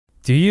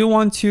Do you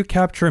want to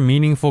capture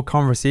meaningful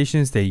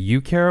conversations that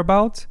you care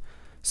about?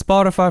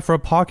 Spotify for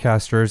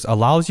Podcasters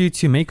allows you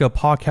to make a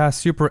podcast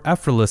super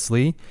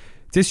effortlessly,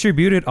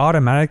 distribute it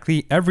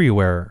automatically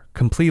everywhere,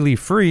 completely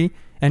free,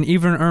 and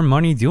even earn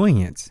money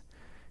doing it.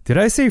 Did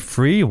I say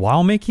free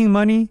while making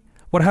money?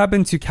 What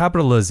happened to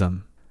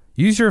capitalism?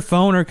 Use your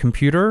phone or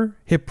computer,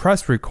 hit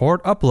press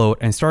record, upload,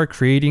 and start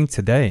creating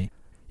today.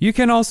 You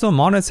can also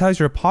monetize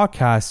your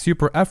podcast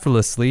super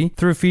effortlessly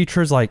through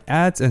features like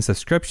ads and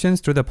subscriptions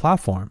through the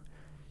platform.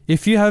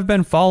 If you have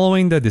been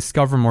following the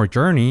Discover More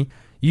journey,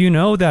 you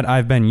know that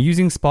I've been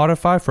using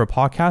Spotify for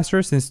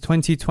Podcasters since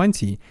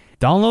 2020.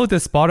 Download the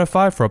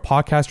Spotify for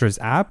Podcasters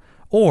app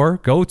or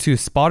go to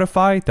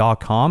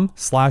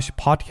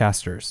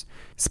spotify.com/podcasters.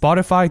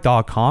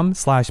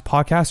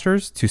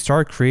 Spotify.com/podcasters to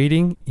start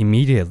creating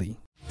immediately.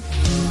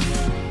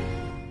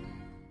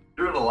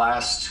 Through the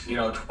last,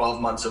 12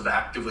 months of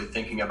actively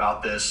thinking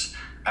about this,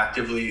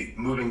 actively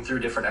moving through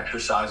different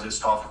exercises,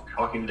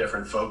 talking to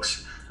different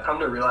folks, I've come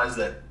to realize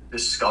that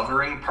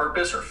discovering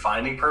purpose or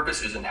finding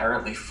purpose is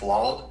inherently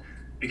flawed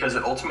because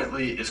it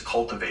ultimately is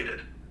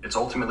cultivated. It's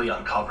ultimately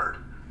uncovered.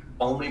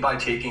 Only by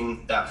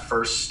taking that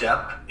first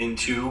step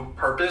into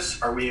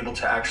purpose are we able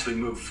to actually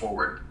move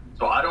forward.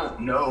 So I don't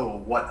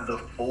know what the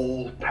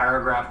full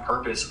paragraph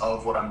purpose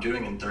of what I'm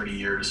doing in 30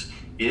 years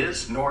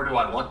is, nor do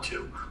I want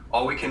to.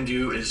 All we can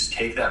do is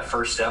take that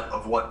first step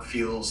of what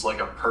feels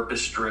like a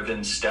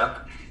purpose-driven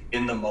step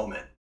in the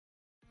moment.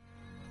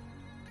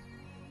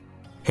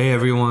 Hey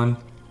everyone.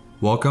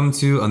 Welcome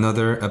to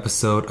another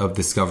episode of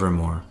Discover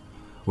More,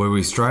 where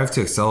we strive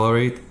to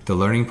accelerate the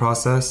learning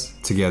process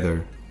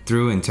together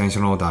through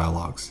intentional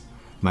dialogues.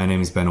 My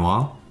name is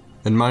Benoit.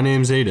 And my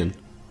name's Aiden.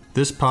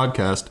 This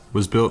podcast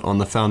was built on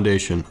the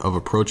foundation of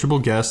approachable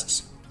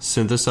guests,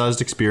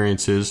 synthesized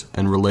experiences,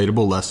 and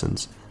relatable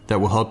lessons that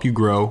will help you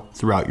grow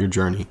throughout your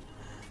journey.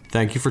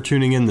 Thank you for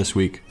tuning in this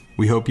week.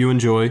 We hope you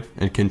enjoy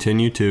and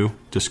continue to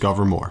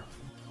discover more.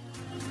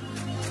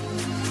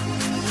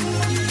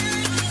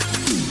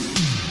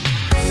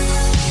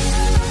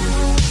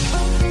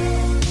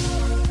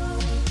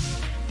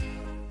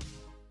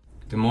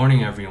 Good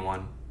morning,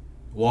 everyone.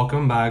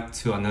 Welcome back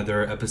to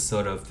another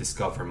episode of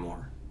Discover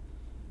More.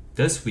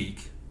 This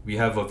week, we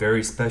have a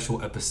very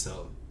special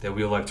episode that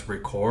we would like to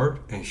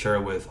record and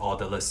share with all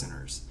the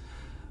listeners.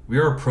 We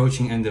are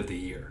approaching end of the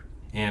year,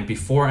 and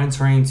before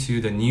entering to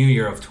the new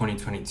year of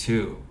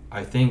 2022,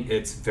 I think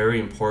it's very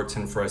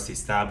important for us to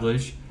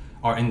establish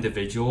our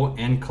individual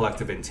and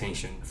collective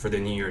intention for the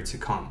new year to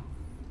come,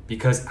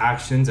 because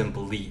actions and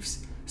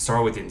beliefs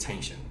start with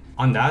intention.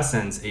 On that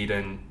sense,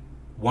 Aiden,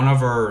 one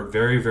of our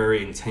very,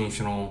 very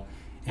intentional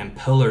and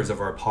pillars of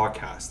our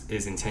podcast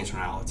is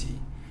intentionality.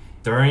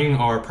 During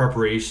our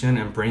preparation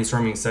and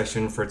brainstorming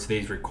session for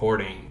today's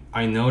recording,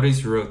 I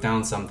noticed you wrote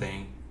down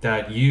something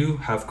that you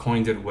have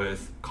coined it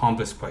with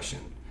compass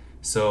question.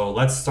 So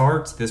let's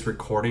start this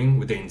recording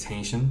with the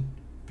intention,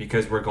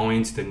 because we're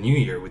going to the new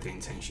year with the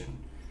intention.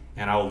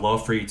 And I would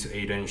love for you to,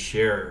 Aiden,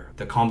 share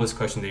the compass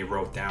question that you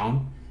wrote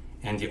down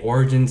and the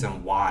origins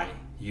and why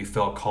you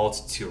felt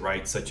called to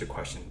write such a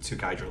question to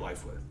guide your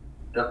life with.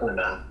 Definitely,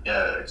 man.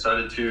 Yeah,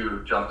 excited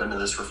to jump into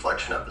this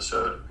reflection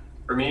episode.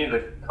 For me,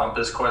 the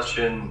compass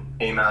question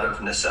came out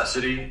of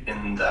necessity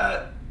in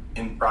that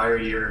in prior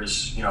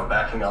years,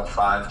 backing up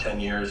 5-10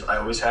 years, I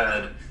always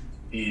had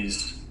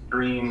these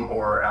dream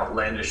or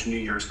outlandish New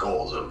Year's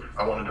goals of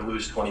I wanted to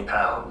lose 20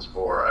 pounds,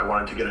 or I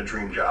wanted to get a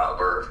dream job,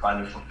 or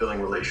find a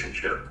fulfilling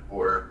relationship,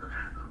 or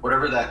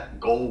whatever that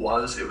goal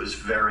was. It was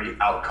very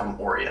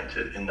outcome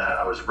oriented in that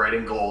I was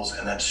writing goals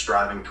and then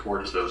striving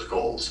towards those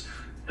goals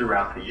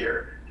throughout the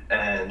year.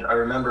 And I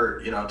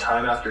remember,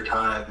 time after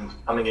time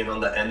coming in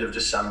on the end of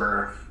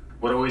December,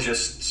 would always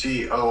just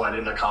see, I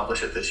didn't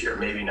accomplish it this year,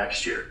 maybe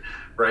next year,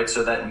 right?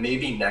 So that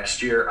maybe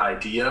next year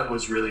idea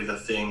was really the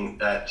thing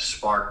that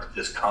sparked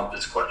this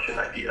compass question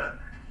idea.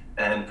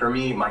 And for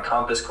me, my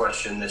compass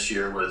question this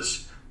year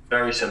was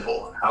very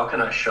simple. How can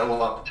I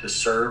show up to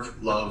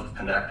serve, love,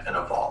 connect, and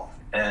evolve?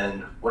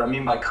 And what I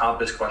mean by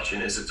compass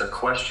question is it's a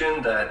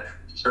question that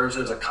serves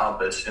as a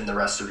compass in the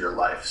rest of your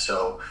life.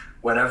 So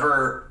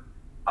whenever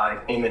I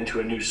came into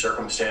a new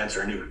circumstance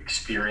or a new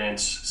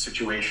experience,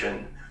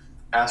 situation,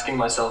 asking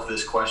myself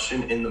this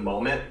question in the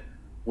moment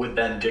would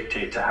then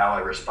dictate to how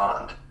I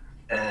respond.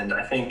 And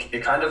I think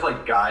it kind of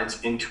like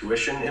guides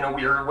intuition in a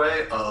weird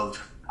way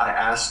of I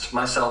asked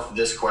myself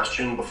this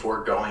question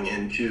before going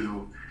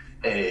into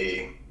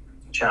a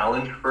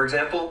challenge, for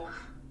example.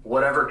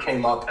 Whatever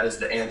came up as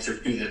the answer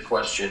to this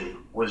question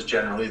was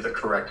generally the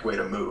correct way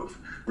to move.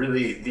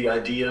 Really, the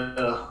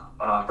idea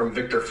from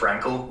Viktor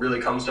Frankl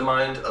really comes to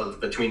mind of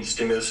between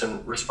stimulus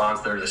and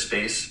response, there's a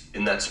space.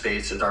 In that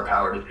space is our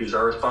power to choose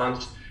our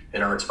response.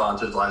 In our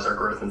responses lies our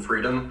growth and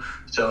freedom.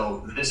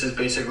 So this is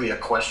basically a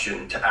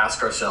question to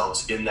ask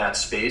ourselves in that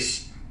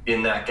space,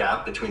 in that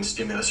gap between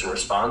stimulus and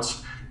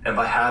response. And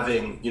by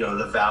having,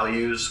 the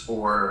values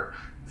or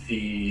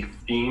the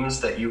themes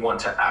that you want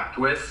to act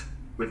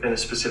within a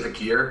specific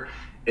year,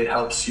 it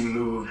helps you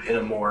move in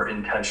a more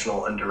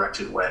intentional and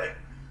directed way.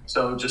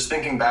 So just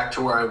thinking back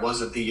to where I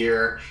was at the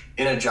year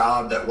in a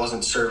job that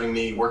wasn't serving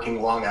me, working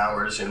long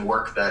hours in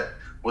work that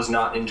was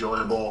not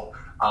enjoyable,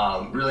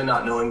 really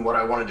not knowing what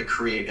I wanted to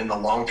create in the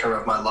long term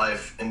of my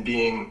life, and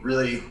being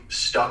really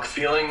stuck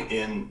feeling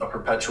in a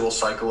perpetual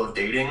cycle of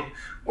dating.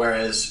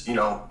 Whereas,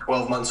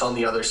 12 months on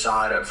the other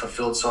side, I've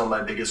fulfilled some of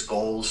my biggest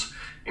goals,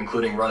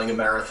 including running a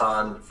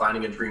marathon,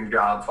 finding a dream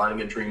job,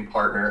 finding a dream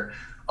partner.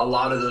 A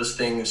lot of those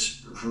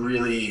things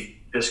really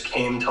just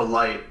came to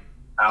light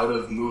out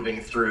of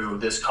moving through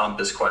this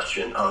compass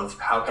question of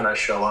how can I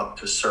show up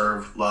to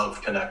serve,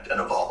 love, connect, and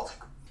evolve.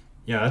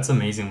 Yeah, that's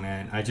amazing,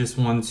 man. I just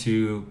want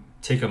to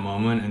take a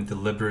moment and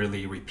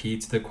deliberately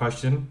repeat the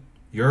question.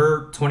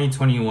 Your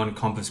 2021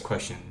 compass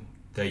question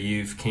that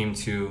you've came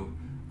to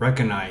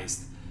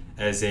recognize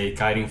as a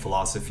guiding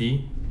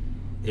philosophy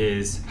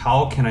is,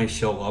 how can I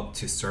show up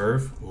to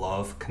serve,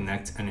 love,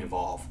 connect, and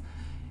evolve?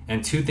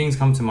 And two things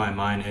come to my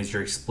mind as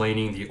you're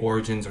explaining the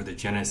origins or the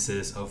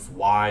genesis of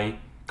why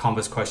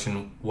compass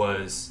question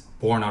was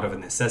born out of a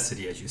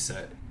necessity, as you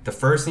said. The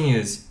first thing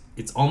is,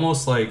 it's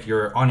almost like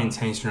you're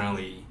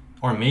unintentionally,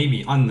 or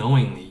maybe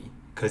unknowingly,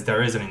 because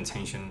there is an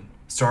intention,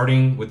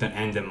 starting with an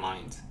end in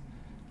mind.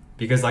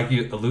 Because like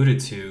you alluded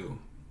to,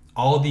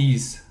 all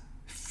these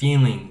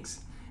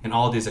feelings and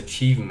all these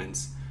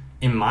achievements,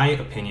 in my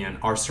opinion,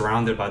 are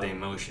surrounded by the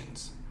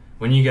emotions.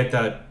 When you get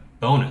that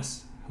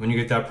bonus, when you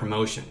get that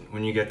promotion,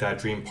 when you get that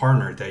dream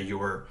partner that you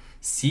were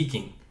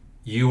seeking,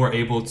 you are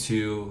able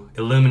to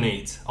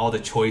eliminate all the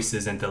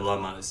choices and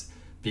dilemmas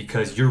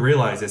because you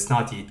realize it's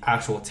not the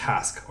actual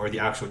task or the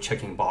actual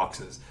checking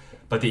boxes,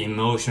 but the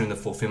emotion and the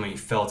fulfillment you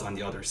felt on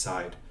the other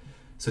side.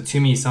 So to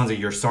me, it sounds like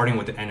you're starting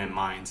with the end in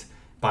mind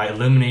by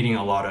eliminating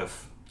a lot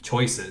of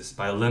choices,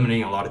 by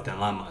eliminating a lot of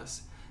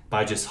dilemmas,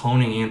 by just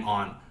honing in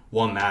on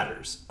what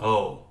matters.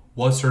 Oh,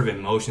 what sort of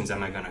emotions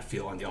am I going to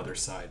feel on the other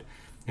side?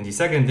 And the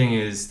second thing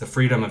is the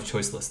freedom of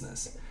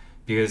choicelessness.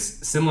 Because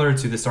similar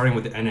to the starting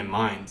with the end in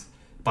mind,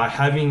 by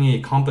having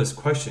a compass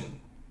question,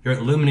 you're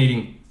eliminating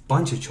a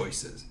bunch of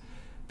choices,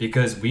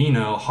 because we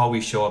know how we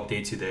show up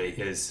day to day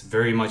is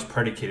very much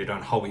predicated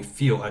on how we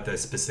feel at that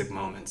specific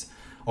moment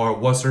or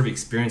what sort of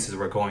experiences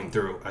we're going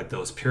through at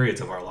those periods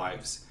of our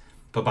lives.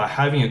 But by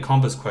having a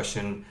compass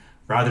question,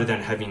 rather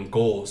than having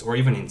goals or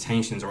even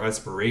intentions or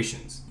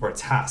aspirations or a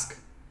task,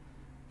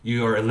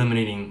 you are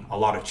eliminating a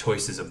lot of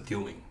choices of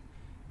doing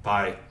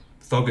by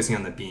focusing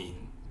on the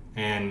being.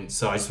 And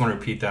so I just want to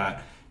repeat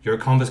that. Your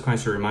compass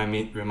question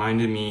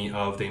reminded me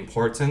of the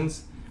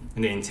importance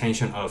and the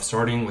intention of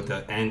starting with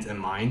the end in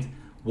mind.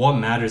 What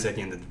matters at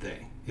the end of the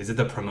day? Is it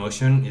the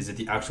promotion? Is it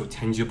the actual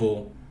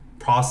tangible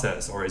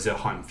process? Or is it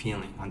how I'm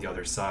feeling on the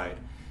other side?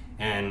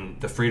 And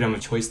the freedom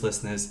of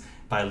choicelessness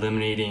by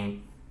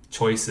eliminating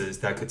choices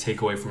that could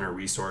take away from your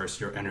resource,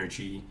 your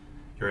energy,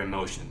 your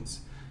emotions.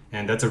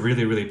 And that's a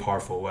really, really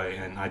powerful way.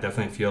 And I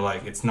definitely feel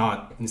like it's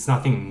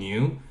nothing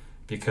new,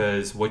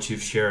 because what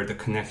you've shared, the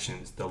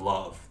connections, the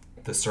love,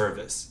 the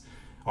service,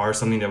 are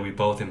something that we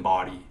both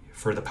embody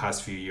for the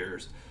past few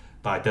years.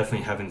 But I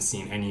definitely haven't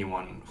seen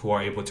anyone who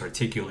are able to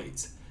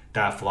articulate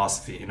that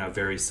philosophy in a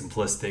very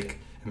simplistic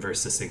and very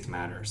succinct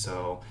manner.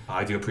 So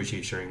I do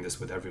appreciate sharing this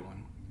with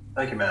everyone.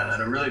 Thank you, man.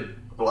 And I'm really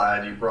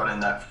glad you brought in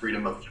that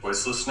freedom of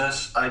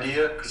choicelessness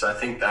idea, because I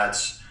think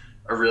that's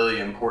a really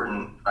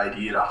important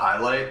idea to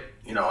highlight.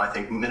 I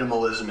think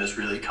minimalism is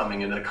really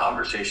coming into the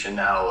conversation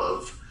now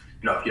of,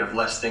 if you have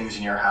less things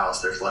in your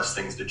house, there's less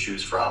things to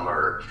choose from,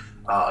 or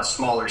a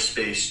smaller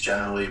space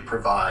generally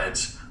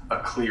provides a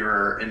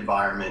clearer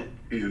environment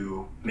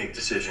to make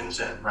decisions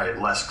in, right?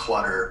 Less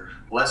clutter,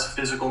 less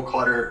physical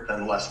clutter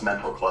than less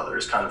mental clutter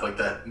is kind of like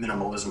that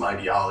minimalism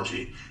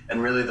ideology.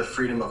 And really the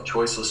freedom of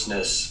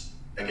choicelessness,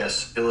 I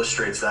guess,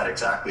 illustrates that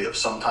exactly, of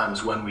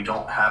sometimes when we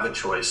don't have a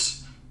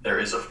choice, there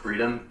is a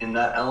freedom in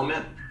that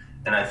element.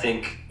 And I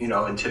think,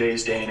 in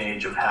today's day and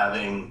age of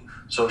having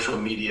social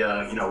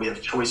media, we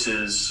have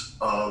choices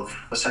of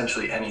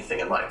essentially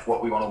anything in life,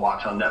 what we want to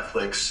watch on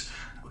Netflix,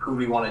 who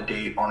we want to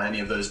date on any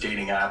of those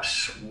dating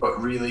apps,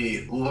 but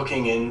really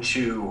looking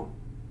into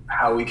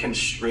how we can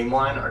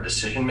streamline our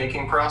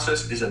decision-making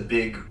process is a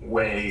big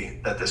way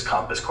that this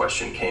compass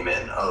question came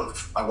in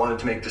of, I wanted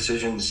to make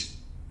decisions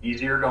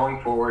easier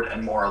going forward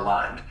and more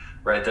aligned,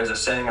 right? There's a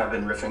saying I've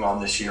been riffing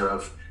on this year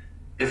of,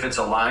 if it's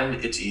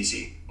aligned, it's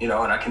easy, and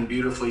I can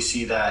beautifully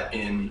see that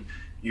in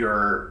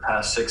your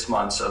past 6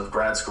 months of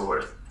grad school,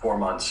 or 4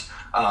 months.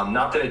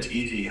 Not that it's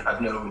easy.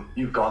 I've known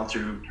you've gone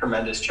through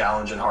tremendous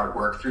challenge and hard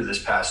work through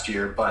this past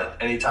year, but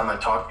anytime I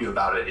talked to you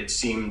about it, it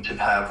seemed to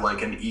have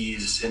like an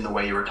ease in the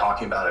way you were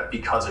talking about it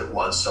because it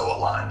was so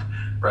aligned,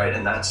 right?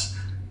 And that's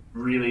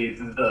really,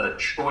 the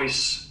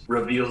choice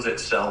reveals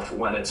itself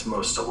when it's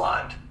most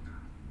aligned.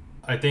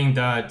 I think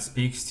that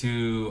speaks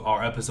to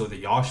our episode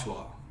with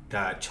Joshua,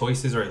 that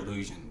choices are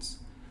illusions.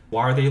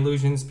 Why are they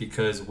illusions?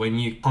 Because when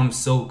you become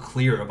so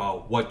clear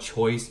about what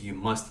choice you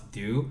must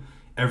do,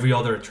 every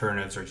other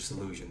alternatives are just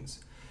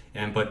illusions.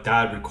 But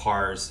that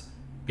requires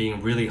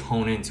being really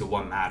honed into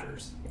what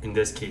matters. In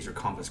this case, your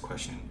compass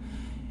question.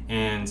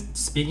 And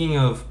speaking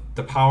of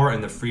the power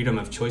and the freedom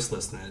of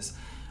choicelessness,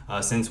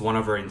 since one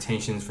of our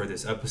intentions for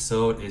this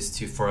episode is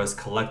for us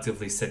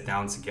collectively sit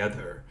down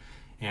together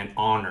and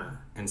honor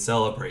and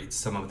celebrate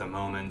some of the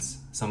moments,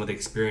 some of the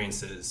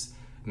experiences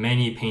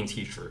many pain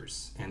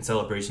teachers and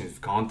celebrations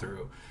we've gone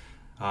through.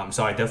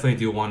 So I definitely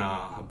do want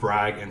to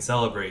brag and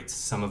celebrate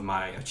some of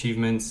my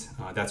achievements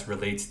that's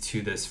related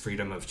to this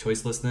freedom of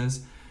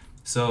choicelessness.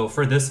 So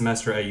for this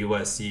semester at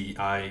USC,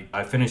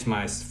 I finished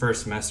my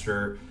first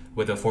semester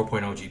with a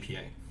 4.0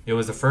 GPA. It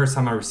was the first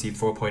time I received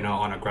 4.0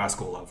 on a grad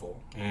school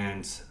level.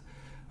 And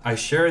I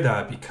share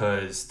that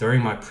because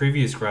during my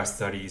previous grad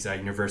studies at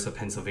University of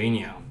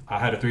Pennsylvania, I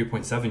had a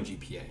 3.7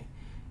 GPA.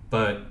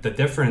 But the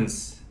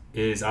difference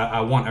is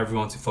I want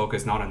everyone to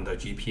focus not on the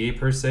GPA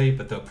per se,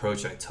 but the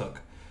approach I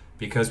took.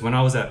 Because when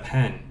I was at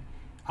Penn,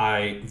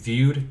 I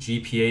viewed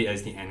GPA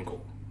as the end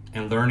goal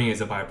and learning as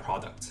a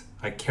byproduct.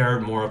 I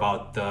cared more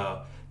about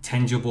the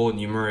tangible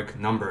numeric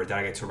number that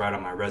I get to write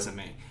on my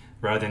resume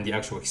rather than the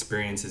actual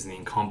experiences and the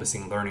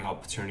encompassing learning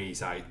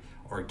opportunities I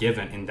are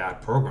given in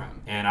that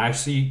program. And I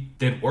actually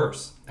did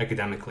worse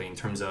academically in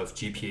terms of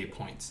GPA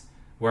points.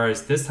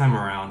 Whereas this time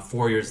around,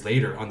 4 years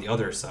later, on the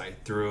other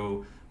side,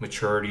 through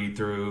maturity,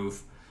 through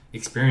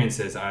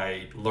experiences,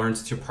 I learned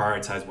to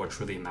prioritize what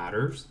truly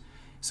matters.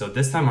 So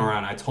this time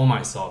around, I told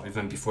myself,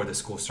 even before the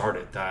school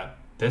started, that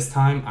this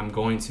time I'm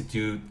going to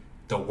do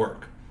the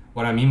work.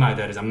 What I mean by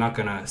that is I'm not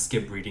going to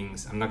skip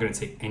readings. I'm not going to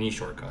take any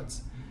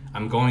shortcuts.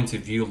 I'm going to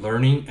view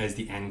learning as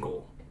the end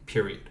goal,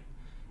 period.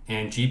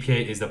 And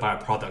GPA is the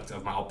byproduct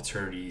of my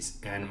opportunities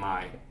and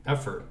my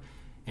effort.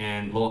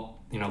 And lo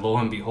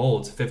and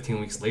behold, 15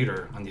 weeks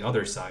later, on the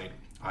other side,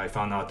 I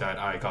found out that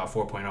I got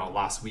 4.0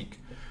 last week,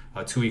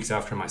 2 weeks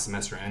after my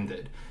semester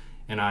ended.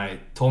 And I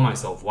told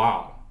myself,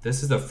 wow,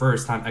 this is the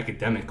first time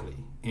academically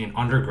in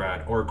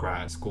undergrad or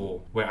grad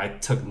school where I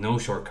took no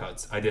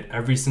shortcuts. I did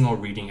every single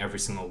reading every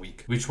single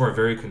week, which were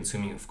very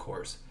consuming, of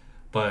course.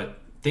 But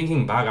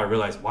thinking back, I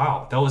realized,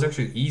 wow, that was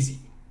actually easy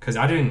because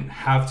I didn't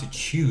have to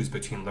choose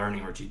between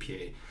learning or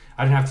GPA.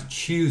 I didn't have to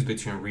choose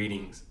between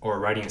readings or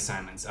writing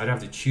assignments. I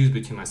didn't have to choose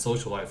between my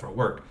social life or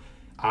work.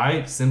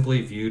 I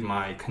simply viewed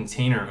my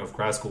container of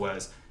grad school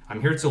as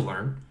I'm here to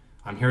learn.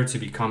 I'm here to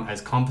become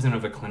as competent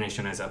of a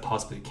clinician as I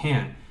possibly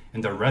can,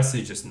 and the rest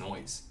is just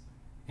noise.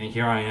 And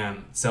here I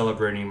am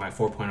celebrating my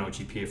 4.0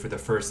 GPA for the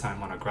first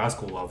time on a grad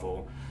school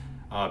level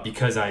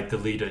because I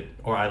deleted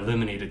or I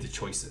eliminated the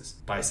choices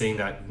by saying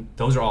that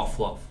those are all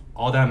fluff.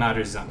 All that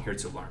matters is I'm here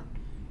to learn,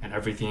 and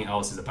everything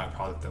else is a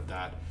byproduct of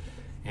that.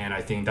 And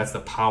I think that's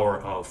the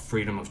power of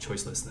freedom of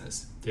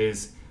choicelessness,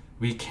 is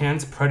we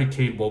can't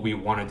predicate what we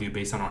want to do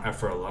based on our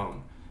effort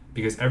alone,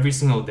 because every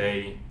single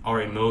day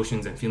our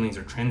emotions and feelings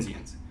are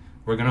transient.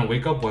 We're going to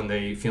wake up one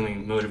day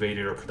feeling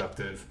motivated or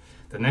productive.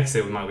 The next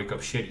day we might wake up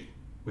shitty,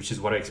 which is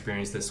what I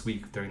experienced this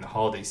week during the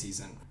holiday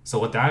season. So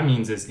what that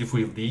means is if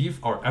we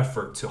leave our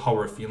effort to how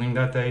we're feeling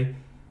that day,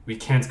 we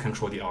can't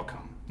control the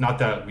outcome. Not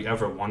that we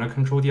ever want to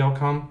control the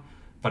outcome,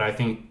 but I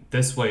think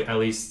this way, at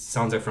least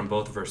sounds like from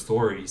both of our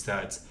stories,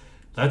 that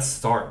let's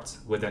start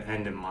with an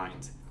end in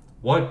mind.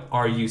 What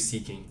are you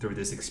seeking through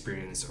this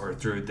experience or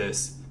through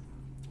this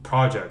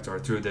project or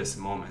through this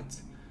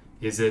moment?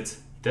 Is it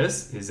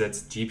this? Is it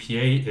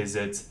GPA? Is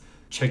it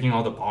checking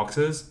all the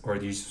boxes? Or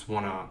do you just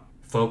want to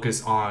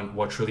focus on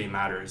what truly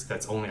matters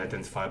that's only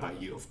identified by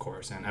you, of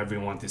course, and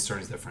everyone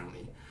discerns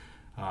differently.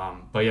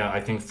 But yeah,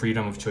 I think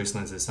freedom of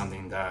choicelessness is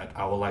something that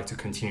I would like to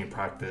continue to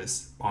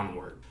practice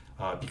onward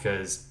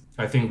because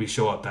I think we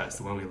show up best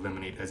when we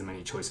eliminate as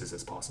many choices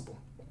as possible.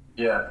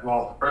 Yeah,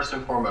 well, first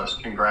and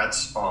foremost,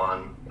 congrats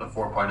on the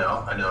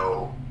 4.0. I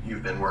know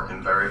you've been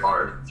working very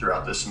hard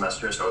throughout this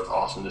semester, so it's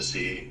awesome to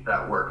see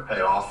that work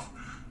pay off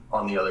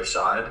on the other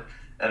side.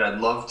 And I'd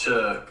love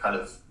to kind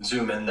of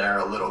zoom in there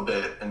a little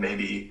bit and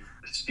maybe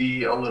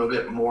see a little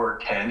bit more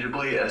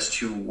tangibly as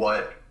to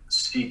what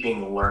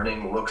seeking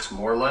learning looks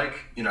more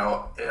like. You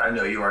know, I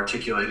know you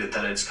articulated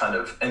that it's kind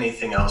of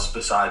anything else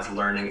besides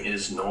learning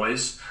is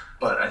noise,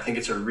 but I think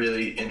it's a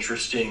really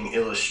interesting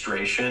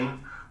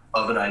illustration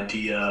of an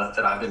idea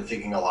that I've been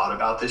thinking a lot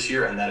about this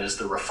year, and that is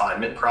the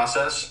refinement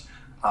process.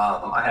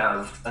 I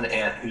have an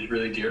aunt who's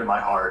really dear to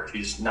my heart.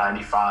 She's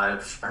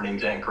 95. Her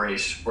name's Aunt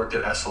Grace, worked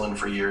at Esalen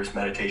for years,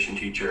 meditation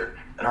teacher.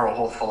 And her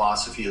whole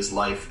philosophy is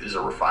life is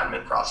a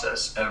refinement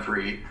process.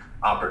 Every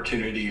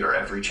opportunity or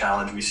every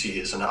challenge we see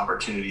is an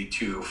opportunity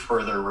to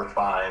further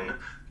refine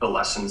the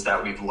lessons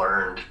that we've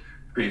learned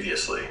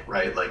previously,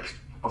 right? Like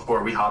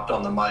before we hopped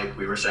on the mic,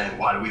 we were saying,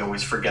 why do we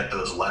always forget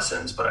those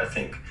lessons? But I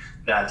think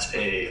that's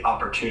a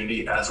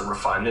opportunity as a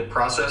refinement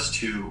process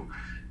to,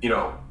 you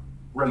know,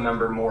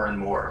 remember more and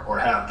more, or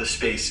have the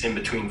space in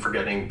between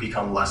forgetting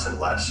become less and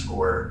less,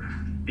 or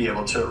be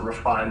able to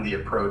refine the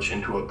approach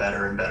into a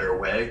better and better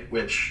way,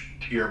 which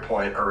to your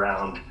point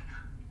around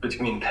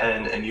between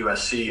Penn and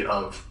USC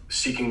of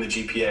seeking the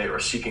GPA or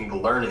seeking the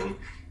learning,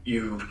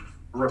 you've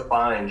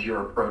refined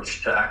your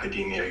approach to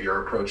academia,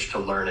 your approach to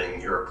learning,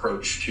 your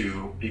approach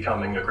to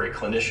becoming a great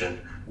clinician.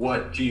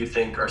 What do you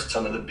think are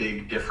some of the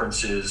big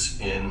differences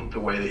in the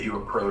way that you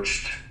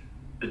approached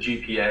the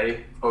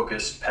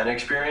GPA-focused Penn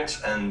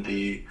experience and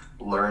the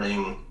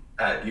learning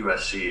at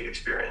USC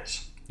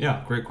experience?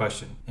 Yeah, great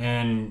question.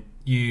 And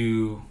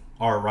you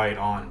are right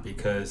on,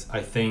 because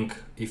I think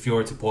if you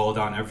were to boil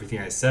down everything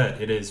I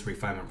said, it is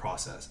refinement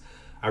process.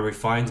 I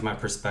refined my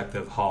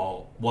perspective,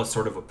 what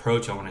sort of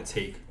approach I want to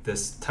take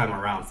this time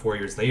around 4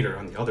 years later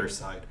on the other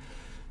side.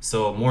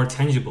 So more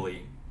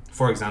tangibly,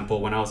 for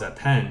example, when I was at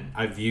Penn,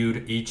 I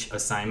viewed each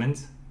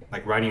assignment,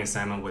 like writing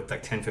assignment with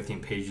like 10,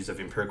 15 pages of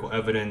empirical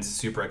evidence,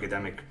 super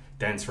academic,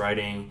 dense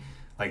writing.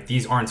 Like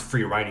these aren't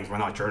free writings. We're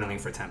not journaling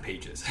for 10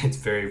 pages. It's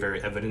very,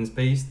 very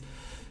evidence-based.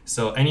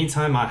 So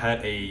anytime I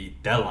had a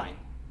deadline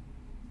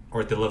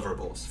or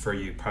deliverables for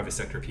you private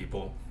sector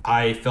people,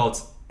 I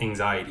felt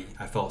anxiety.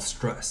 I felt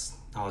stress.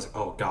 I was like,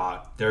 oh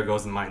God, there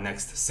goes my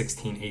next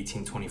 16,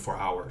 18, 24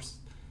 hours.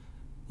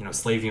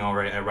 Slaving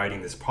already at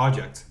writing this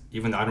project.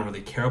 Even though I don't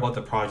really care about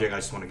the project, I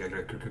just want to get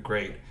a good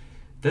grade.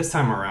 This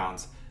time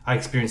around, I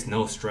experienced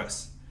no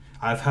stress.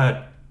 I've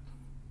had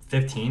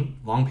 15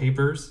 long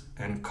papers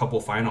and a couple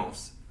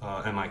finals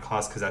in my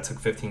class because I took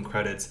 15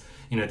 credits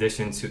in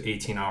addition to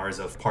 18 hours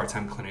of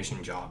part-time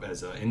clinician job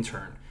as an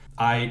intern.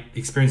 I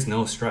experienced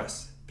no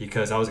stress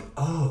because I was like,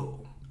 oh,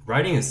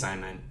 writing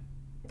assignment,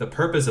 the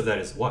purpose of that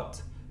is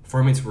what?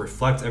 For me to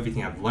reflect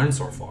everything I've learned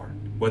so far,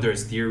 whether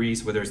it's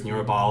theories, whether it's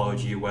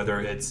neurobiology, whether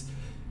it's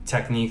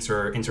techniques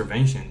or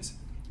interventions.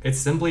 It's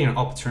simply an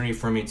opportunity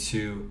for me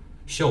to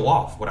show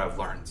off what I've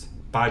learned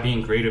by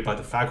being graded by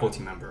the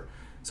faculty member.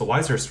 So why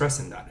is there stress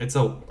in that? It's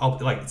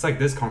like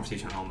this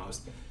conversation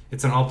almost.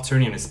 It's an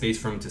opportunity and a space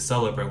for me to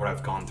celebrate what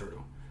I've gone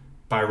through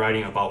by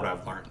writing about what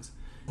I've learned.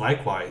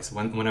 Likewise,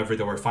 whenever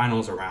there were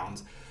finals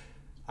around,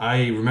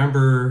 I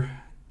remember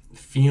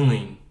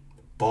feeling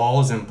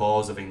balls and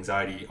balls of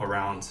anxiety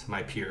around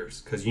my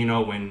peers, because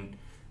when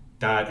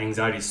that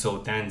anxiety is so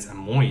dense and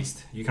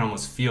moist, you can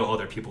almost feel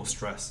other people's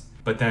stress.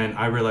 But then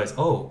I realized,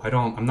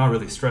 I'm not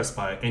really stressed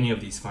by any of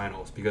these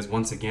finals, because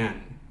once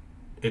again,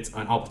 it's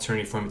an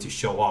opportunity for me to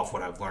show off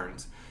what I've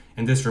learned.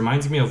 And this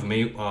reminds me of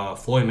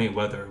Floyd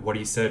Mayweather, what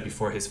he said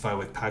before his fight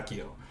with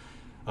Pacquiao.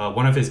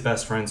 One of his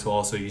best friends, who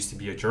also used to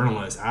be a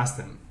journalist, asked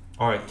him,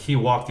 all right, he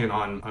walked in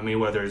on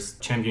Mayweather's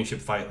championship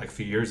fight like a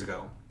few years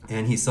ago,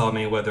 and he saw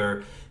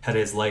Mayweather had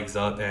his legs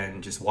up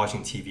and just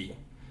watching TV.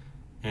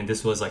 And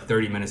this was like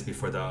 30 minutes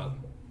before the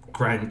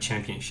grand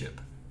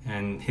championship.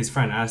 And his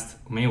friend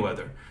asked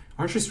Mayweather,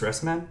 aren't you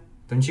stressed, man?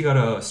 Don't you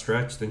gotta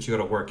stretch? Don't you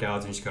gotta work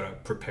out? Don't you gotta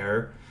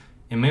prepare?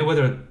 And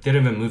Mayweather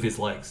didn't even move his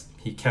legs.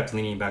 He kept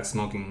leaning back,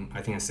 smoking,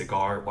 I think, a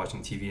cigar,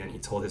 watching TV, and he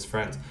told his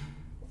friends,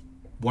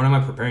 what am I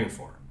preparing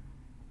for?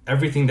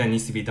 Everything that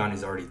needs to be done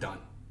is already done.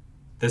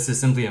 This is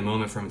simply a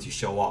moment for me to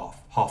show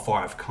off how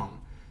far I've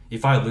come.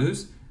 If I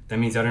lose, that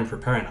means I didn't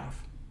prepare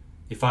enough.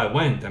 If I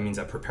win, that means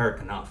I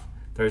prepared enough.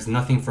 There is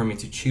nothing for me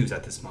to choose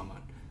at this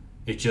moment.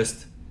 It's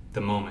just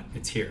the moment.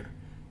 It's here.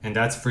 And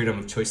that's freedom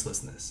of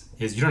choicelessness,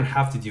 is you don't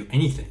have to do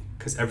anything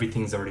because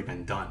everything's already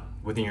been done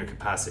within your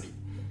capacity.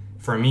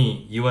 For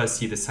me,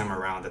 USC this time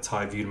around, that's how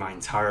I viewed my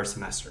entire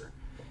semester.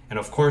 And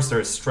of course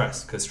there's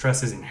stress, because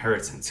stress is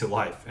inherent to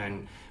life.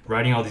 And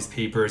writing all these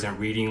papers and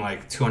reading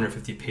like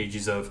 250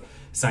 pages of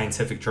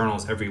scientific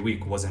journals every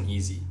week wasn't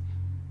easy.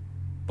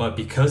 But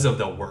because of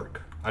the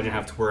work, I didn't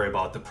have to worry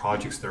about the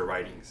projects, their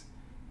writings,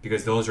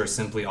 because those are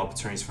simply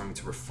opportunities for me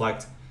to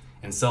reflect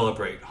and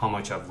celebrate how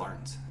much I've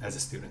learned as a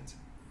student.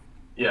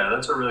 Yeah,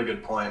 that's a really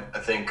good point. I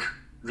think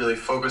really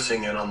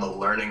focusing in on the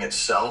learning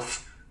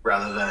itself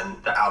rather than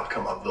the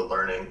outcome of the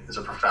learning is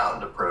a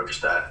profound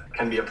approach that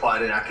can be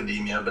applied in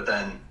academia, but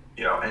then,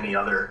 any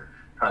other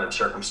kind of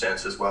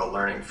circumstance as well,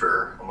 learning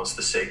for almost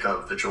the sake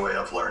of the joy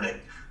of learning.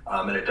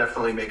 And it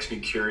definitely makes me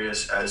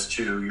curious as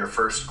to your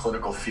first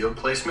clinical field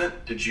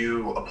placement. Did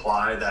you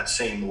apply that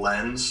same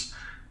lens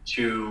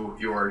to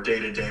your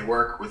day-to-day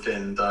work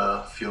within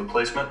the field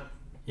placement?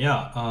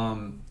 Yeah.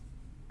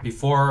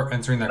 Before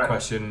answering that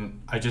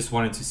question, I just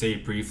wanted to say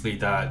briefly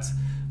that,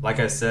 like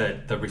I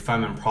said, the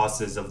refinement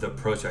process of the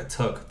approach I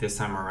took this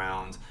time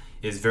around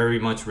is very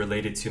much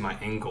related to my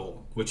end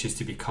goal, which is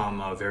to become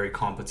a very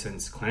competent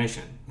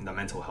clinician in the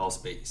mental health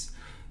space.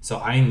 So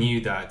I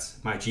knew that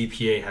my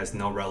GPA has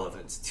no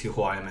relevance to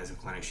who I am as a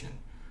clinician.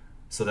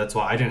 So that's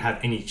why I didn't have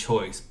any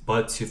choice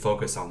but to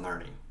focus on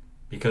learning,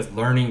 because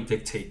learning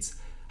dictates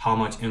how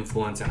much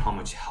influence and how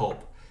much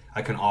help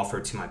I can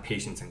offer to my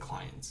patients and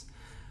clients.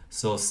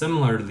 So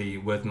similarly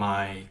with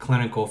my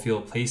clinical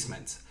field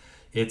placement,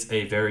 it's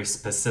a very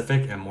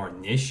specific and more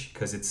niche,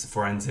 because it's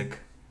forensic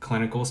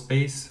clinical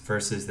space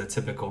versus the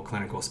typical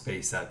clinical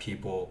space that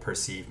people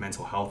perceive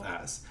mental health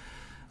as.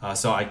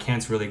 So I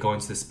can't really go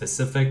into the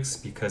specifics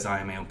because I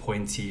am an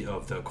appointee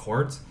of the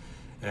court,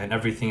 and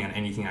everything and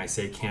anything I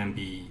say can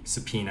be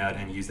subpoenaed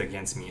and used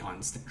against me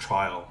on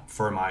trial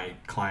for my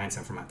clients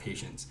and for my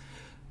patients.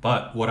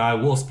 But what I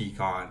will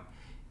speak on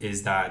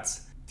is that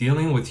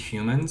dealing with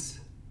humans,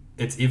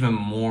 it's even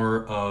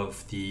more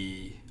of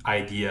the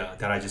idea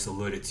that I just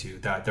alluded to,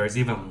 that there's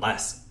even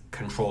less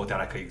control that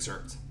I could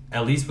exert.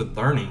 At least with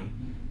learning,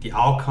 the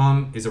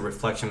outcome is a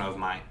reflection of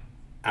my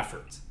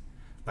effort.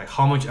 Like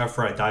how much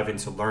effort I dive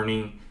into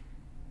learning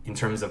in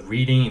terms of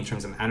reading, in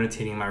terms of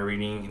annotating my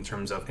reading, in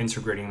terms of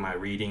integrating my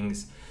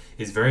readings,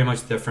 is very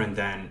much different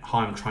than how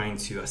I'm trying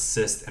to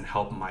assist and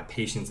help my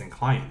patients and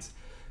clients.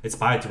 It's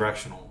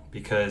bi-directional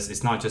because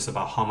it's not just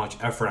about how much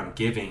effort I'm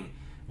giving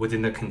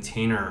within the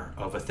container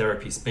of a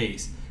therapy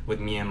space with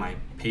me and my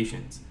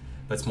patients,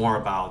 but it's more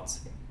about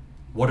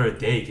what are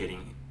they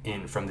getting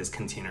in from this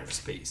container of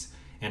space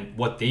and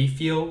what they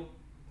feel,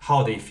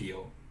 how they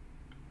feel,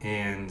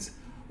 and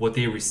what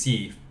they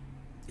receive.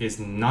 Is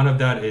none of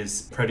that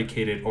is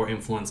predicated or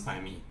influenced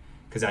by me,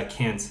 because I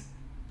can't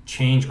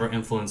change or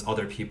influence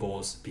other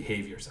people's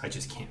behaviors. I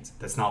just can't.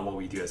 That's not what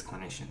we do as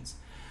clinicians.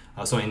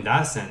 So in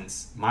that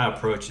sense, my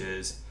approach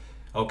is,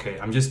 okay,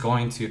 I'm just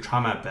going to try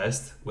my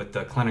best with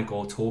the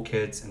clinical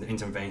toolkits and the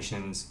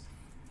interventions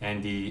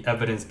and the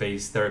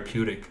evidence-based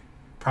therapeutic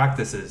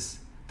practices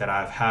that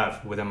I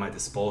have within my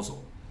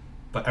disposal.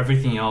 But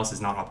everything else is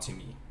not up to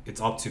me.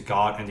 It's up to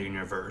God and the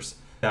universe,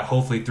 that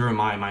hopefully through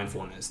my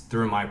mindfulness,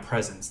 through my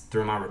presence,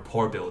 through my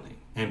rapport building,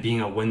 and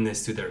being a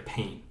witness to their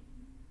pain,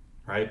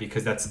 right?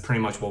 Because that's pretty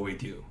much what we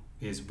do,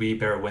 is we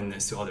bear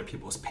witness to other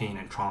people's pain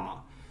and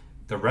trauma.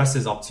 The rest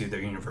is up to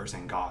the universe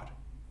and God.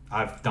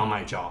 I've done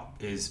my job,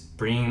 is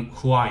bring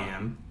who I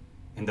am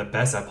and the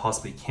best I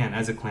possibly can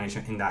as a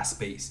clinician in that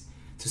space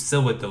to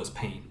sit with those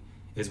pain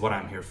is what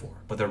I'm here for.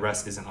 But the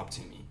rest isn't up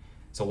to me.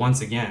 So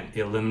once again,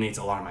 it eliminates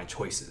a lot of my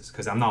choices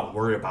because I'm not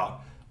worried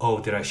about, oh,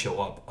 did I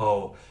show up?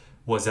 Oh,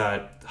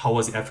 how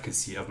was the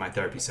efficacy of my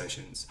therapy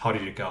sessions? How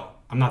did it go?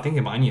 I'm not thinking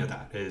about any of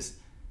that. Is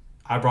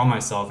I brought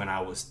myself and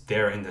I was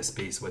there in the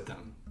space with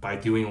them by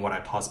doing what I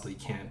possibly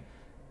can.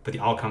 But the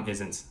outcome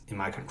isn't in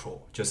my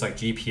control. Just like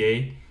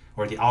GPA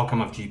or the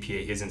outcome of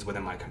GPA isn't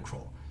within my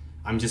control.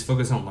 I'm just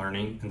focused on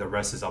learning and the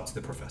rest is up to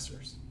the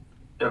professors.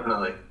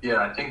 Definitely. Yeah,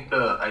 I think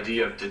the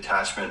idea of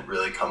detachment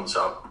really comes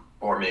up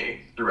for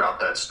me throughout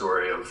that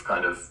story of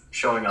kind of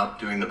showing up,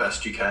 doing the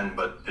best you can,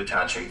 but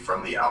detaching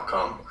from the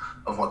outcome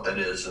of what that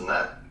is. And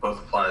that both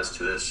applies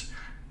to this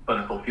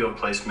clinical field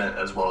placement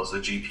as well as the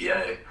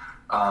GPA.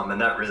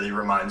 And that really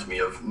reminds me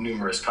of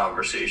numerous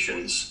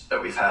conversations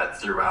that we've had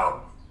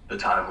throughout the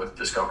time with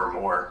Discover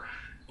More.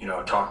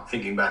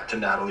 Thinking back to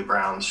Natalie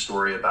Brown's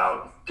story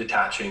about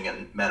detaching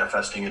and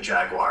manifesting a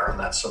jaguar on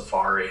that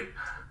safari,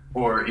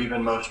 or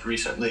even most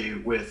recently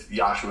with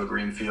Joshua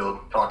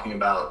Greenfield talking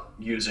about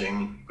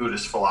using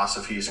Buddhist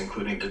philosophies,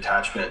 including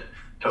detachment,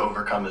 to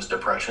overcome his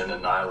depression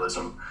and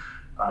nihilism.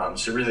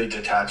 So really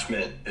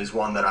detachment is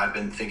one that I've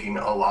been thinking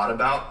a lot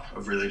about,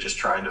 of really just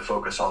trying to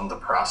focus on the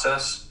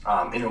process.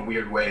 In a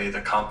weird way,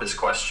 the compass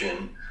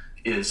question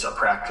is a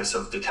practice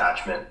of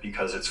detachment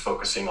because it's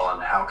focusing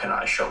on how can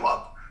I show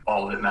up.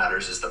 All that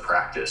matters is the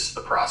practice,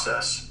 the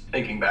process.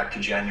 Thinking back to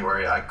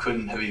January, I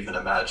couldn't have even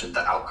imagined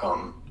the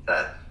outcome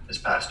that this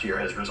past year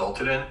has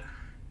resulted in.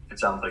 It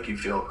sounds like you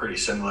feel pretty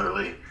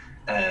similarly,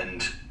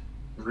 and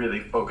really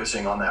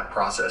focusing on that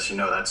process.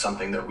 That's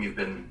something that we've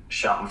been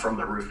shouting from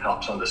the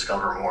rooftops on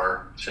Discover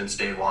More since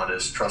day one,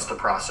 is trust the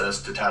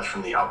process, detach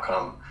from the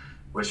outcome,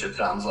 which it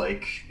sounds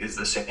like is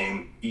the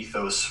same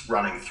ethos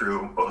running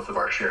through both of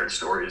our shared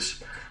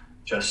stories,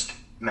 just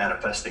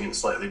manifesting in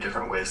slightly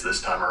different ways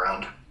this time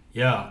around.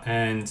 Yeah,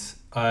 and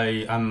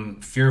I'm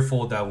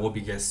fearful that we'll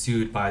get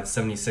sued by the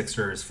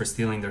 76ers for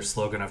stealing their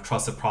slogan of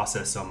trust the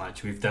process so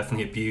much. We've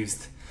definitely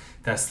abused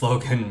that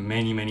slogan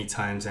many, many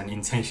times and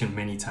intention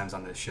many times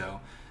on this show,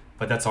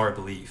 but that's our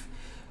belief.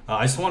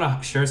 I just want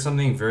to share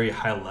something very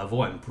high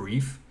level and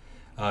brief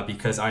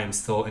because I am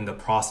still in the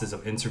process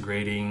of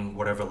integrating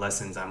whatever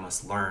lessons I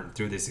must learn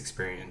through this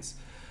experience.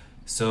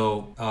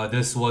 So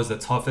this was the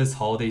toughest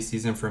holiday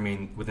season for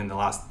me within the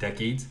last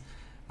decade.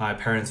 My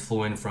parents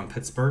flew in from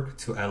Pittsburgh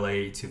to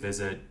LA to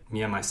visit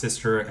me and my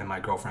sister and my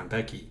girlfriend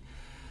Becky.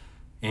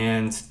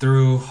 And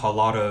through a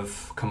lot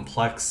of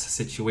complex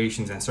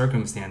situations and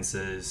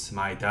circumstances,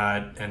 my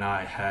dad and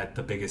I had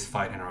the biggest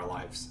fight in our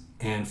lives.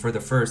 And for the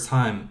first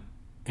time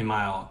in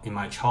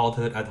my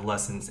childhood,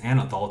 adolescence, and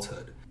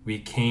adulthood, we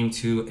came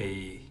to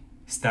a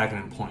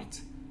stagnant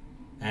point.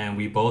 And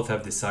we both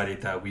have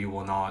decided that we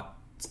will not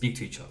speak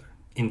to each other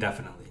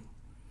indefinitely.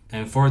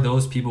 And for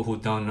those people who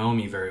don't know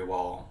me very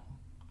well,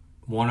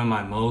 one of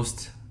my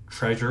most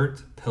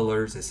treasured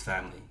pillars is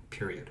family,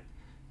 period.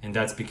 And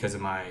that's because of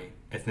my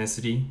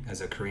ethnicity as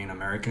a Korean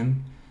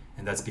American,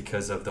 and that's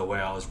because of the way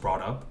I was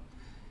brought up.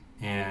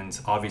 And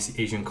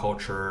obviously Asian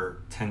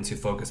culture tend to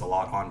focus a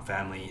lot on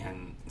family,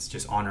 and it's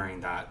just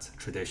honoring that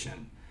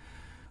tradition.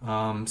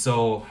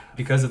 So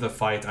because of the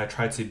fight, I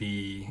tried to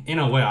be, in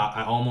a way,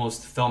 I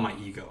almost felt my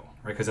ego,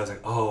 right? Because I was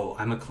like, oh,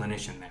 I'm a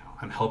clinician now.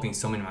 I'm helping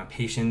so many of my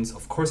patients.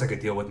 Of course I could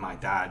deal with my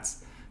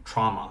dad's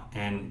trauma.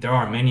 And there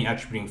are many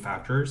attributing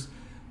factors,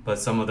 but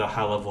some of the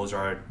high levels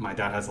are my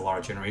dad has a lot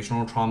of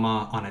generational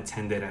trauma,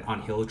 unattended and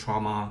unhealed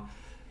trauma,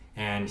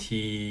 and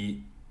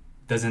he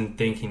doesn't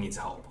think he needs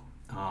help.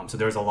 So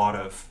there's a lot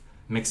of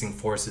mixing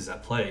forces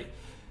at play.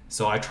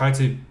 So I tried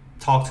to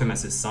talk to him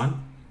as his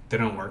son,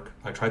 didn't work.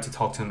 I tried to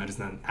talk to him as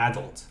an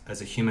adult,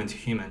 as a human to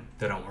human,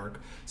 didn't work.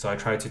 So I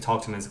tried to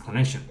talk to him as a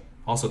clinician,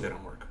 also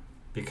didn't work.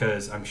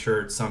 Because I'm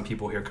sure some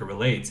people here could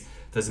relate.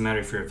 Doesn't matter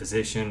if you're a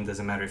physician,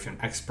 doesn't matter if you're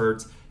an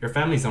expert, your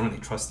families don't really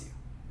trust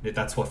you.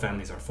 That's what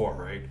families are for,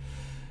 right?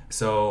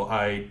 So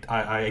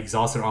I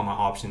exhausted all my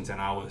options, and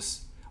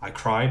I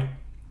cried.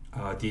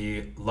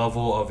 The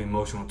level of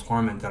emotional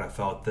torment that I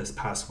felt this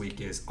past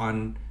week is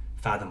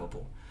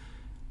unfathomable.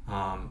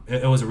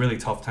 It was a really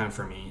tough time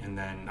for me, and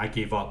then I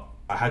gave up.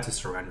 I had to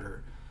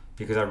surrender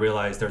because I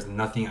realized there's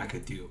nothing I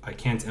could do. I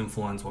can't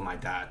influence what my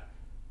dad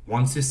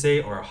wants to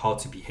say or how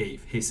to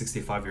behave. He's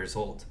 65 years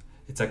old.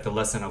 It's like the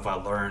lesson of I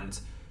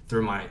learned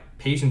through my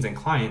patients and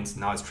clients,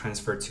 now it's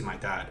transferred to my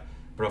dad.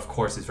 But of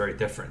course, it's very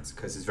different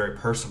because it's very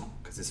personal,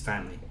 because it's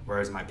family.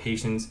 Whereas my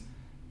patients,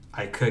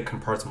 I could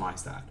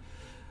compartmentalize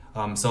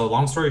that. So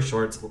long story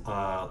short,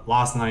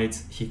 last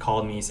night he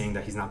called me saying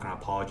that he's not going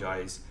to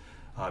apologize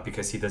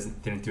because he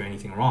didn't do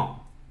anything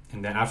wrong.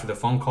 And then after the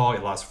phone call,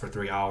 it lasted for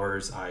 3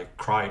 hours. I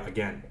cried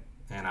again,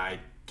 and I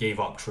gave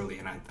up truly.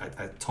 And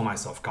I told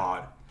myself,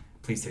 God,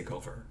 please take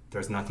over.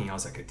 There's nothing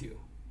else I could do.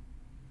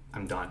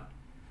 I'm done.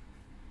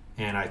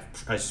 And I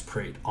just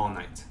prayed all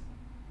night,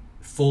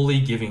 fully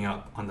giving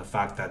up on the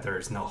fact that there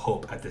is no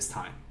hope at this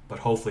time. But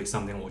hopefully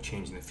something will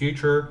change in the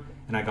future.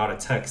 And I got a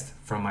text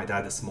from my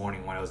dad this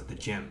morning when I was at the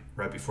gym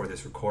right before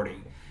this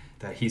recording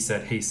that he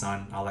said, hey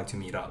son, I'd like to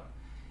meet up.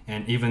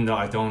 And even though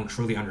I don't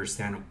truly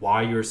understand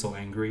why you're so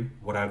angry,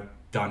 what I've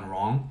done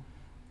wrong,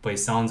 but it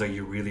sounds like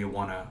you really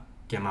want to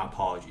get my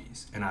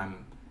apologies. And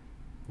I'm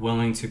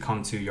willing to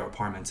come to your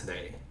apartment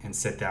today and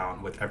sit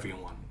down with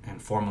everyone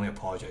and formally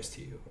apologize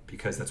to you,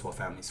 because that's what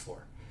family's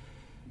for.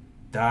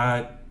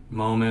 That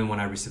moment when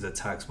I received the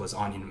text was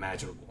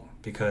unimaginable,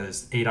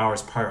 because 8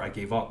 hours prior I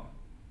gave up.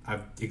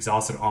 I've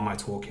exhausted all my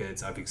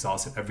toolkits. I've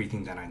exhausted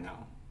everything that I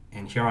know.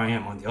 And here I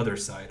am on the other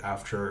side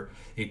after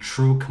a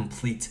true,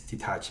 complete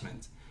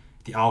detachment.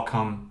 The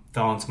outcome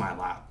fell into my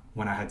lap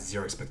when I had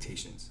zero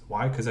expectations.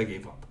 Why? Because I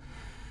gave up.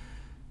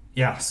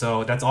 Yeah,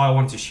 so that's all I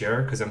wanted to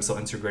share because I'm still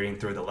integrating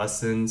through the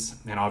lessons.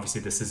 And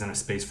obviously this isn't a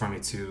space for me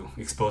to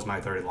expose my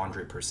dirty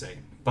laundry per se.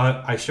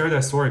 But I share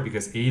that story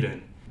because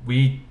Aiden,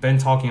 we've been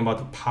talking about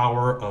the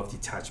power of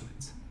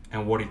detachment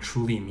and what it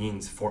truly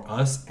means for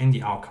us and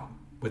the outcome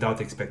without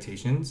the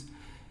expectations.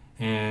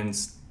 And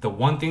the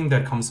one thing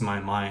that comes to my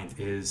mind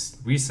is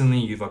recently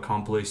you've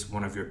accomplished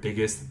one of your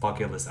biggest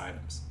bucket list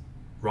items,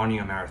 running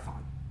a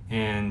marathon.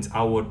 And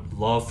I would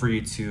love for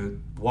you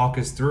to walk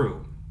us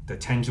through the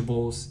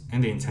tangibles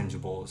and the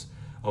intangibles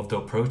of the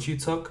approach you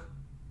took,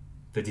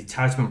 the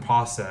detachment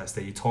process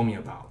that you told me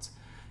about,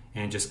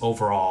 and just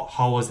overall,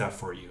 how was that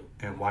for you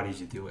and why did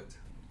you do it?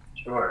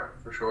 Sure,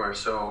 for sure.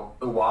 So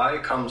the why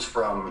comes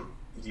from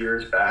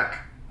years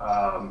back,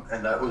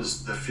 and that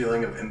was the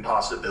feeling of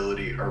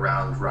impossibility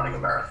around running a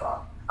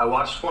marathon. I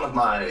watched one of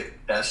my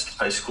best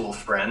high school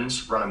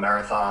friends run a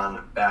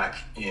marathon back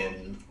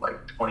in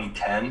like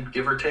 2010,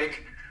 give or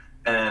take.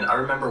 And I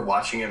remember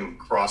watching him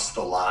cross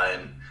the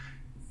line,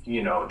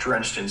 you know,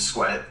 drenched in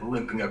sweat,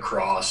 limping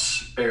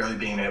across, barely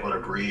being able to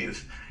breathe.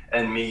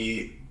 And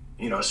me,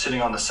 you know,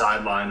 sitting on the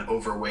sideline,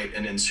 overweight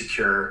and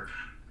insecure,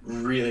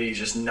 really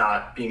just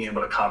not being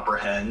able to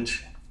comprehend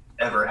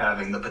ever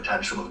having the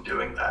potential of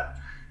doing that.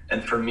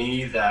 And for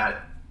me,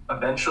 that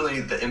eventually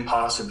the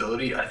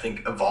impossibility, I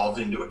think, evolved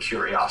into a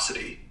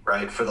curiosity,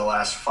 right? For the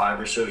last 5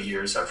 or so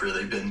years, I've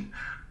really been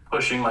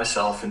pushing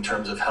myself in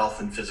terms of health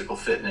and physical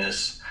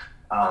fitness,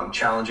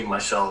 challenging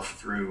myself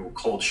through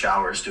cold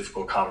showers,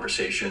 difficult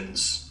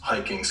conversations,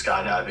 hiking,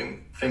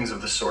 skydiving, things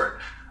of the sort.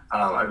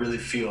 I really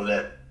feel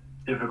that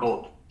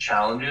difficult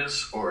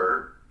challenges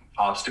or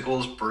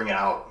obstacles bring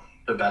out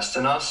the best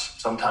in us.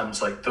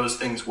 Sometimes like those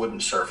things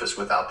wouldn't surface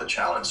without the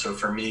challenge. So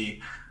for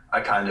me,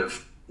 I kind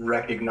of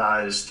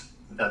recognized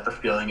that the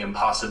feeling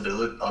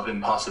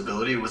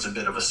impossibility was a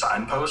bit of a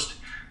signpost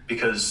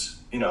because,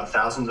 you know,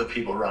 thousands of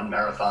people run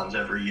marathons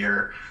every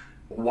year.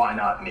 Why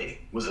not me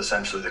was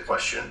essentially the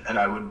question. And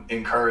I would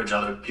encourage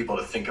other people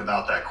to think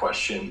about that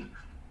question,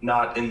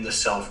 not in the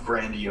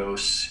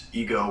self-grandiose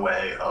ego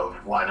way of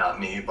why not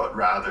me, but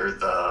rather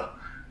the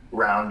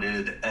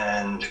rounded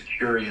and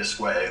curious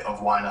way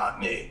of why not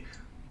me.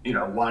 You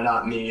know, why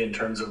not me in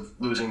terms of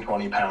losing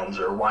 20 pounds,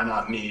 or why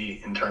not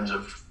me in terms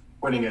of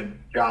quitting a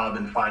job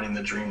and finding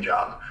the dream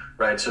job,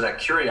 right? So that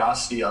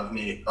curiosity of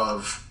me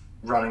of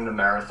running the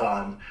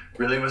marathon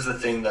really was the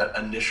thing that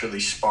initially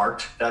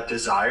sparked that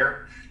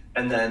desire.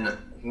 And then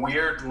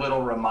weird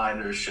little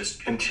reminders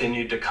just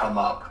continued to come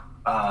up.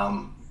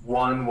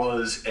 One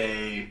was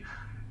a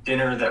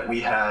dinner that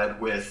we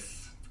had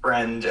with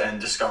friend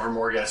and Discover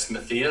More guest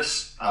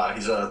Matthias.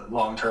 He's a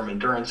long-term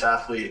endurance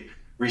athlete,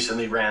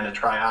 recently ran a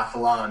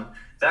triathlon.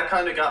 That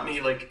kind of got me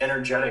like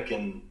energetic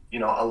and, you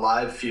know,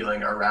 alive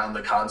feeling around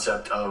the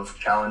concept of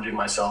challenging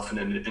myself in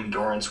an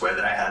endurance way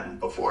that I hadn't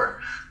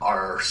before.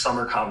 Our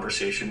summer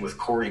conversation with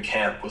Corey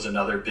Camp was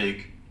another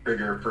big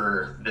trigger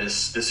for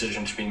this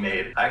decision to be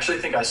made. I actually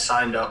think I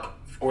signed up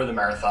for the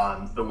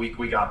marathon the week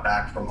we got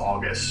back from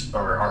August,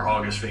 or our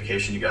August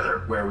vacation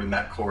together, where we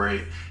met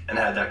Corey and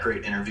had that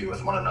great interview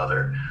with one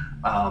another.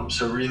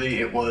 So really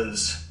it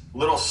was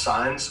little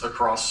signs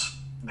across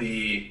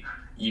the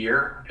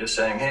year just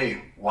saying,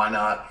 hey, why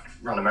not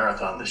run a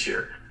marathon this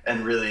year?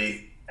 And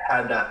really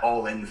had that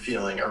all in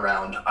feeling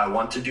around, I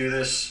want to do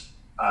this.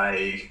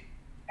 I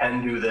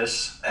can do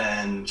this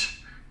and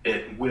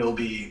it will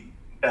be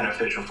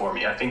beneficial for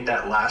me. I think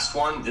that last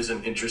one is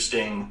an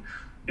interesting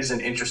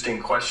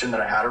question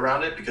that I had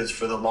around it, because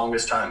for the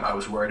longest time I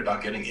was worried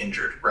about getting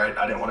injured, right?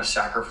 I didn't want to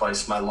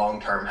sacrifice my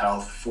long-term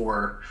health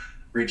for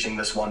reaching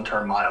this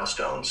one-term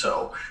milestone.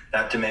 So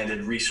that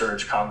demanded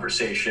research,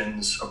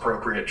 conversations,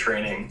 appropriate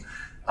training.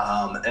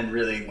 And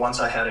really, once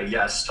I had a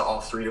yes to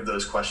all three of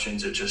those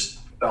questions, it just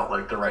felt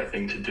like the right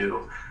thing to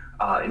do.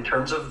 In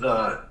terms of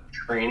the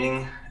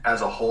training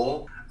as a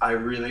whole, I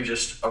really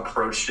just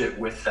approached it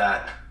with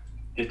that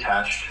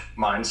detached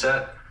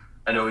mindset.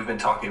 I know we've been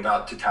talking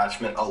about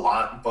detachment a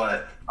lot,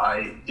 but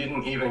I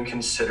didn't even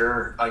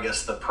consider, I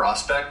guess, the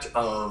prospect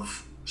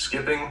of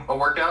skipping a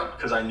workout,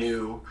 because I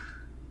knew,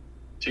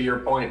 to your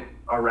point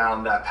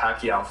around that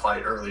Pacquiao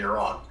fight earlier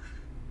on,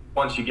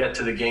 once you get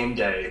to the game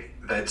day,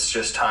 it's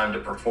just time to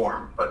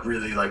perform. But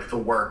really, like, the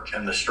work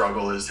and the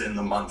struggle is in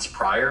the months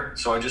prior.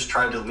 So I just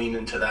tried to lean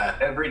into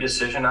that. Every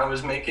decision I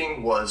was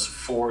making was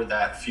for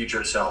that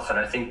future self. And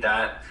I think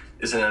that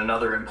is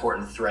another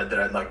important thread that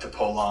I'd like to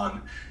pull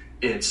on.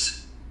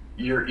 It's,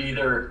 you're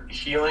either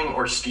healing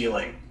or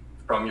stealing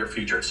from your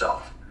future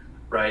self,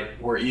 right?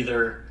 We're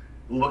either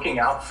looking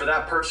out for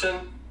that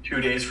person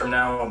 2 days from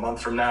now, a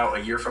month from now, a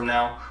year from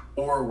now,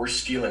 or we're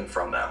stealing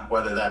from them,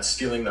 whether that's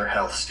stealing their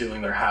health,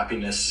 stealing their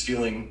happiness,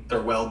 stealing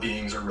their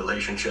well-beings or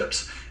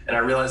relationships. And I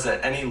realized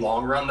that any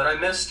long run that I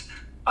missed,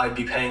 I'd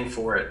be paying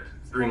for it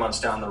 3 months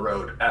down the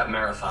road at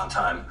marathon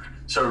time.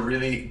 So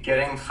really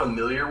getting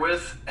familiar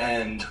with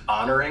and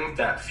honoring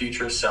that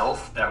future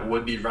self that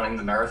would be running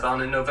the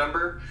marathon in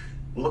November,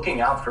 looking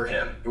out for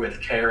him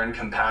with care and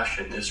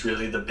compassion is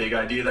really the big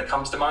idea that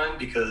comes to mind,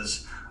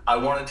 because I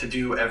wanted to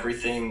do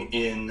everything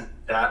in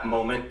that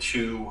moment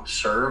to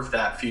serve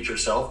that future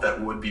self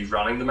that would be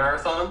running the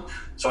marathon.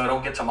 So I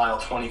don't get to mile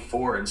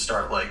 24 and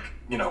start, like,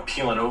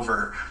 peeling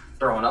over,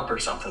 throwing up or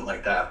something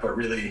like that. But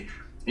really,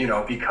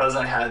 because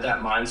I had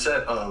that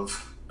mindset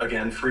of,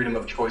 again, freedom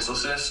of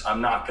choicelessness,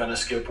 I'm not going to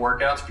skip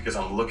workouts because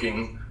I'm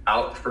looking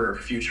out for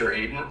future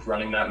Aiden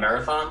running that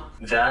marathon.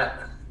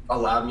 That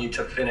allowed me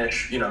to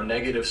finish,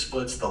 negative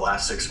splits the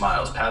last 6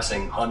 miles,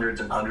 passing hundreds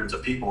and hundreds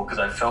of people, because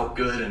I felt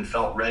good and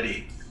felt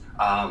ready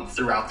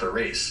throughout the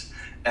race.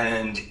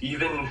 And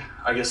even,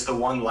 I guess, the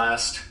one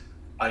last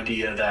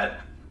idea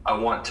that I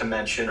want to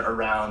mention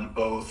around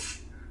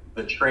both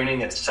the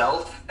training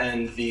itself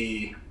and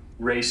the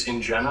race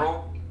in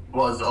general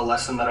was a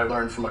lesson that I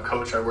learned from a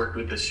coach I worked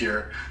with this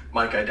year,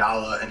 Mike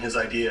Idala, and his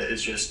idea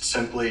is just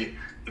simply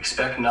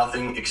expect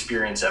nothing,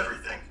 experience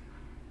everything.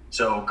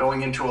 So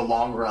going into a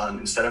long run,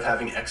 instead of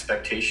having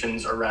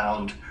expectations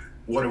around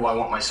what do I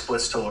want my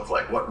splits to look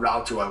like, what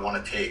route do I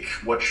want to take,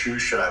 what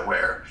shoes should I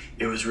wear,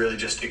 it was really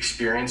just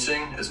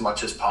experiencing as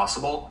much as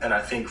possible. And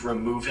I think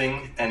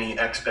removing any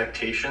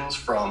expectations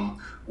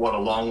from what a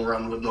long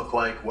run would look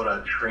like, what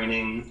a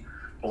training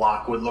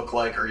block would look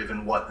like, or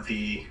even what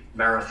the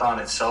marathon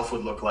itself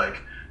would look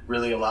like,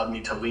 really allowed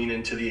me to lean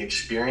into the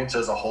experience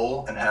as a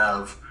whole and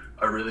have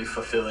a really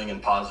fulfilling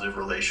and positive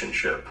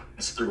relationship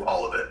through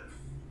all of it.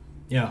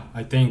 Yeah,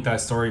 I think that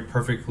story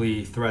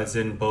perfectly threads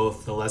in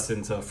both the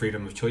lessons of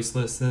freedom of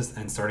choicelessness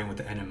and starting with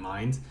the end in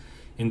mind.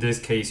 In this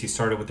case, you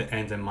started with the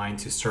end in mind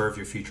to serve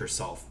your future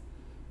self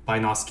by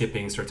not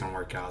skipping certain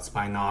workouts,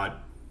 by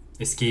not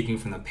escaping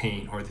from the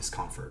pain or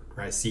discomfort,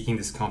 right? Seeking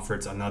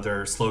discomfort's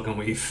another slogan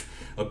we've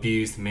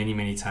abused many,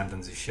 many times on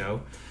the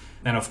show.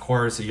 And of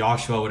course,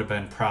 Joshua would have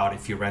been proud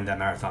if you ran that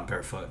marathon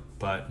barefoot,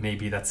 but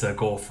maybe that's a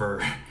goal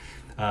for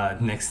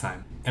next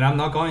time. And I'm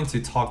not going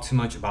to talk too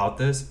much about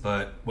this,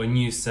 but when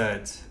you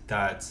said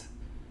that,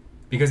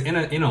 because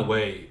in a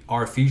way,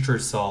 our future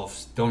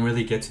selves don't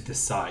really get to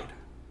decide.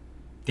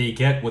 They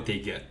get what they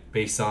get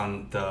based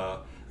on the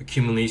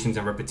accumulations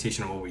and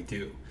repetition of what we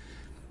do.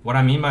 What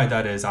I mean by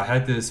that is I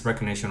had this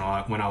recognition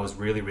when I was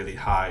really, really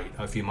high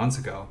a few months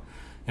ago.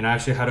 And I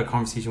actually had a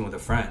conversation with a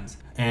friend.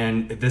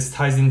 And this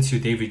ties into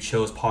David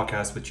Cho's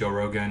podcast with Joe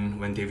Rogan,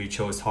 when David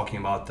Cho was talking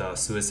about the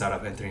suicide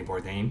of Anthony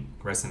Bourdain,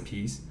 rest in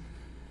peace.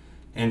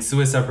 And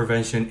suicide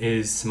prevention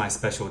is my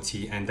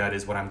specialty, and that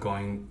is what I'm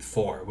going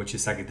for, which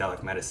is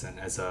psychedelic medicine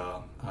as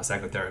a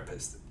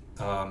psychotherapist.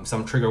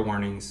 Some trigger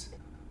warnings.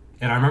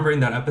 And I remember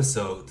in that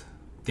episode,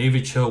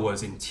 David Cho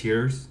was in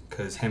tears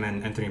because him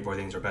and Anthony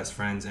Bourdain are best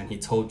friends, and he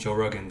told Joe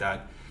Rogan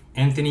that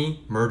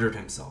Anthony murdered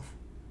himself.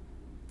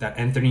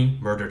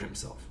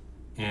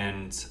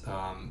 And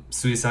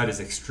suicide is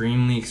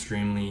extremely,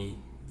 extremely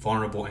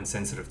vulnerable and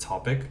sensitive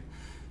topic.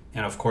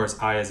 And of course,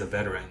 I, as a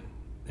veteran,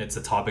 it's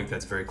a topic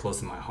that's very close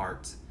to my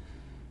heart.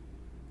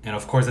 And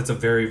of course, it's a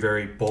very,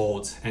 very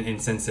bold and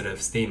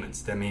insensitive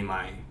statement that made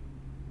my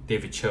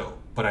David Cho.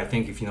 But I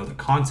think if you know the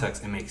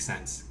context, it makes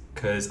sense.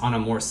 Because on a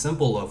more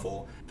simple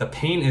level, the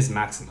pain is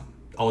maximum.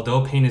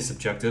 Although pain is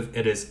subjective,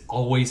 it is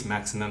always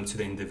maximum to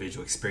the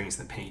individual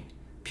experiencing the pain,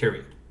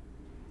 period.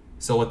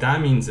 So what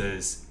that means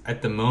is,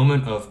 at the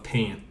moment of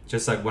pain,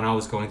 just like when I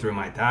was going through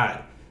my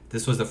dad,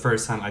 this was the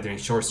first time I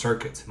didn't short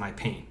circuit my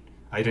pain.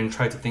 I didn't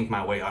try to think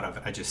my way out of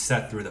it. I just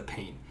sat through the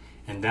pain,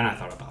 and then I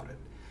thought about it.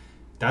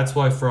 That's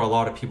why for a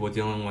lot of people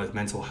dealing with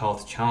mental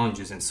health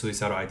challenges and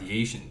suicidal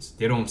ideations,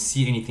 they don't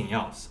see anything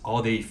else.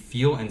 All they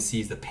feel and see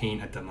is the pain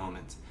at the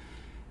moment.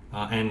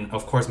 And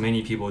of course,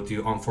 many people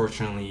do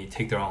unfortunately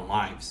take their own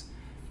lives.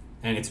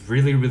 And it's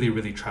really, really,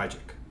 really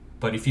tragic.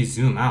 But if you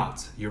zoom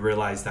out, you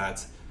realize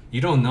that you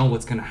don't know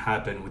what's going to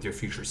happen with your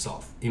future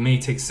self. It may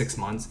take 6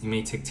 months, it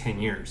may take 10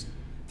 years.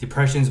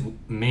 Depressions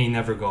may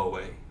never go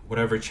away.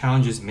 Whatever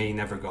challenges may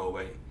never go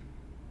away.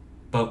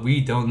 But we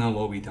don't know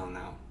what we don't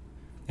know.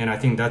 And I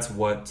think that's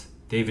what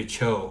David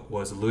Cho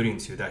was alluding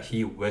to, that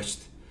he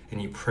wished and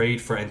he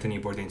prayed for Anthony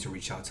Bourdain to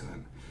reach out to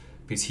him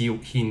because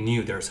he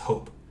knew there's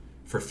hope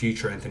for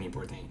future Anthony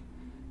Bourdain.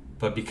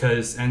 But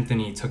because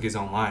Anthony took his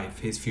own life,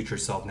 his future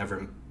self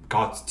never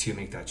got to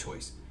make that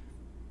choice.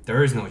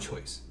 There is no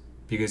choice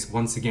because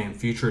once again,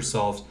 future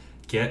selves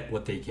get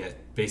what they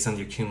get based on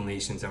the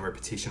accumulations and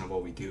repetition of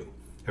what we do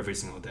every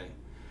single day.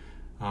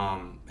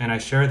 And I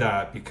share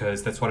that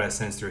because that's what I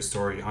sense through a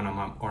story on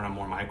a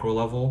more micro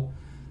level.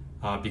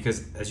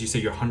 Because as you say,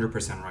 you're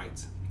 100%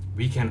 right.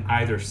 We can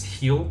either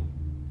heal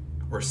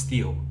or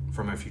steal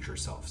from our future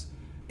selves.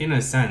 In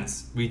a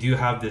sense, we do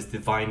have this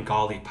divine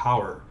godly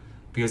power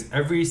because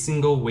every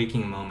single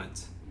waking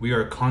moment, we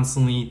are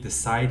constantly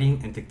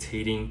deciding and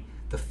dictating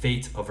the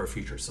fate of our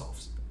future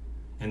selves.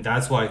 And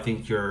that's why I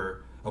think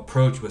your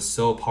approach was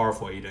so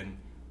powerful, Aiden,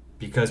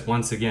 because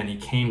once again,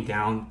 it came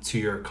down to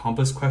your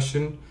compass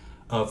question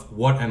of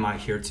what am I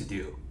here to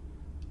do?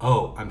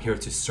 Oh, I'm here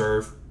to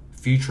serve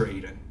future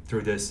Aiden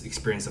through this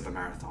experience of a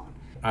marathon.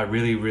 I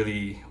really,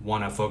 really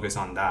want to focus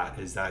on that,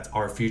 is that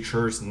our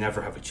futures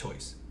never have a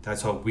choice.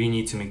 That's why we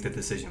need to make the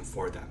decision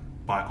for them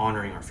by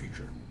honoring our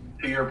future.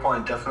 To your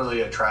point,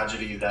 definitely a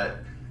tragedy that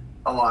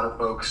a lot of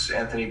folks,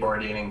 Anthony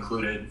Bourdain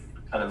included,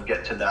 kind of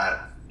get to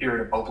that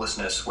period of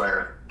hopelessness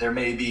where there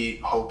may be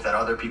hope that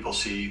other people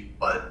see,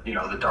 but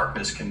the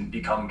darkness can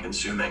become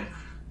consuming.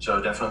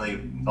 So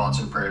definitely thoughts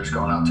and prayers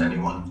going out to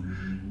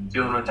anyone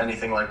dealing with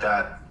anything like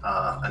that.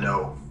 I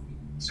know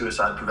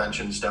suicide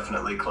prevention is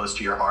definitely close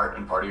to your heart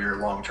and part of your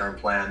long-term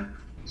plan.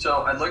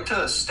 So I'd like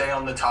to stay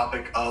on the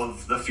topic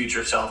of the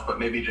future self, but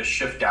maybe just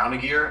shift down a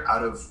gear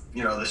out of,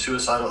 the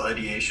suicidal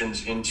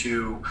ideations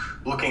into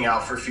looking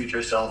out for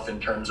future self in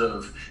terms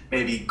of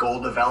maybe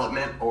goal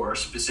development or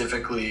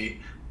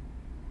specifically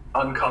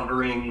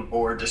uncovering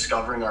or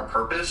discovering our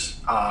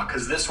purpose.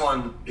 Because this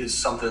one is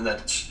something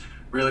that's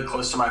really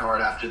close to my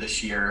heart after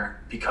this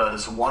year,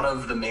 because one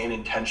of the main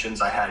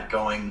intentions I had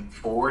going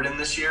forward in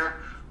this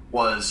year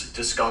was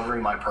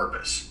discovering my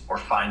purpose or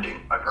finding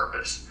my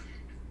purpose.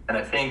 And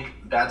I think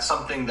that's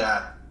something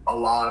that a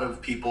lot of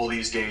people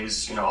these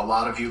days, a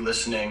lot of you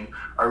listening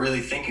are really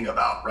thinking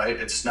about, right?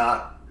 It's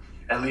not,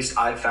 at least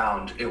I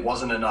found, it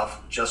wasn't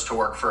enough just to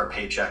work for a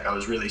paycheck. I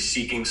was really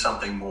seeking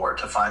something more,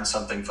 to find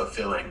something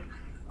fulfilling,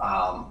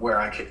 where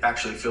I could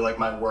actually feel like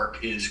my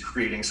work is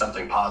creating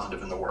something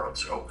positive in the world.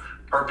 So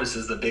purpose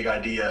is the big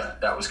idea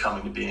that was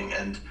coming to being.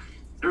 And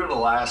through the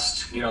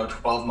last,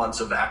 12 months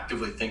of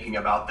actively thinking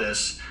about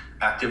this,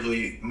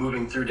 actively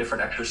moving through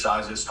different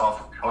exercises,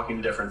 talking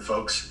to different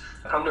folks,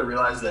 I come to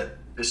realize that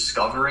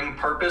discovering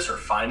purpose or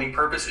finding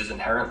purpose is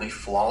inherently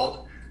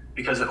flawed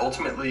because it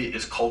ultimately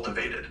is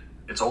cultivated.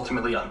 It's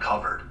ultimately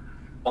uncovered.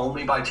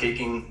 Only by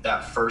taking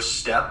that first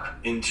step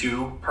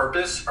into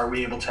purpose are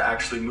we able to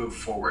actually move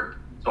forward.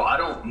 So I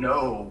don't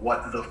know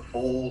what the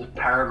full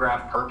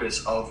paragraph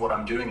purpose of what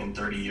I'm doing in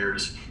 30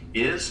 years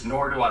is,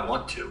 nor do I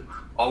want to.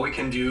 All we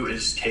can do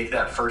is take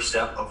that first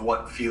step of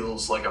what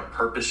feels like a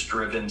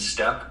purpose-driven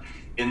step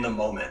in the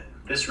moment.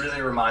 This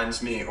really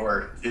reminds me,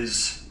 or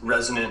is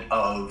resonant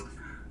of,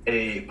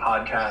 a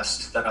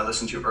podcast that I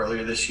listened to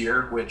earlier this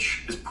year,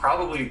 which is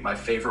probably my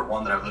favorite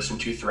one that I've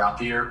listened to throughout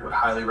the year. Would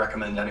highly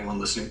recommend anyone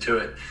listening to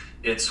it.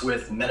 It's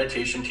with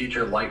meditation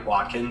teacher Light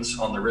Watkins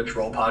on the Rich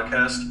Roll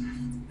podcast.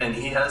 And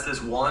he has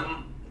this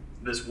one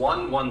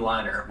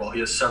one-liner. Well, he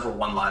has several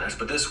one-liners,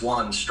 but this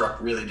one struck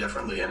really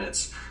differently. And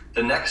it's,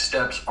 the next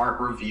steps aren't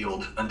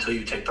revealed until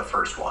you take the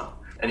first one.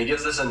 And he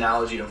gives this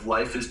analogy of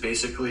life is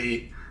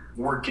basically,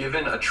 we're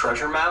given a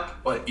treasure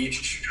map, but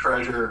each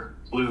treasure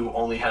clue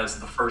only has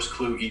the first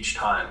clue each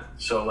time.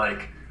 So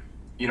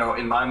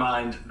in my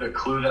mind, the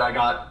clue that I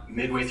got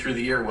midway through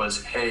the year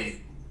was,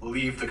 hey,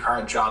 leave the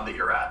current job that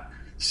you're at,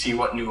 see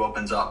what new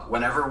opens up.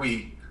 Whenever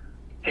we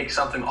take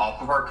something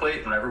off of our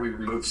plate, whenever we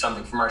remove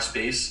something from our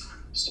space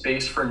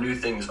for new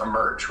things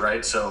emerge,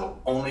 right?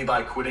 So only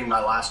by quitting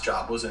my last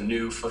job was a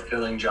new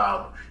fulfilling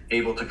job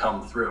able to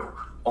come through.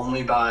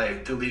 Only by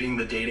deleting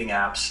the dating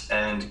apps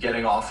and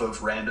getting off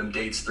of random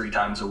dates 3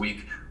 times a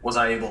week was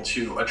I able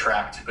to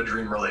attract a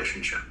dream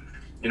relationship.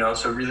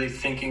 So really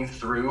thinking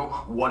through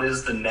what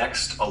is the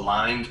next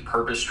aligned,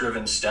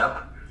 purpose-driven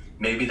step,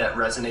 maybe that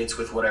resonates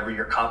with whatever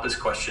your compass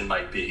question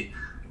might be,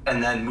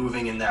 and then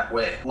moving in that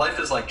way. Life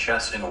is like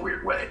chess in a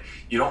weird way.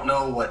 You don't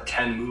know what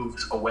 10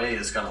 moves away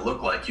is going to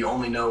look like. You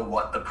only know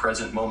what the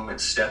present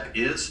moment step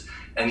is.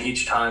 And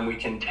each time we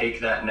can take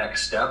that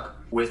next step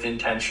with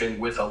intention,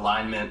 with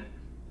alignment,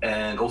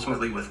 and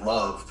ultimately with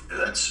love.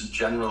 That's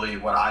generally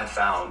what I've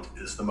found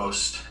is the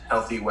most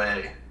healthy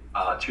way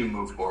to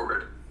move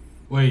forward.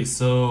 Wait,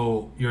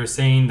 so you're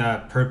saying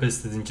that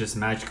purpose doesn't just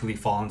magically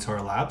fall into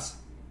our laps?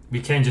 We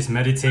can't just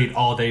meditate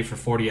all day for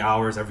 40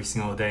 hours every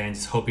single day and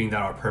just hoping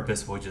that our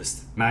purpose will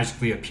just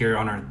magically appear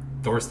on our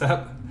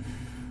doorstep?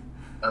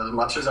 As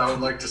much as I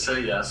would like to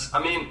say yes.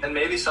 I mean, and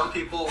maybe some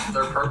people,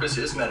 their purpose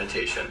is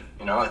meditation.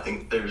 I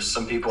think there's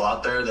some people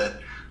out there that,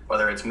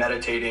 whether it's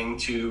meditating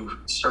to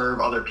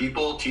serve other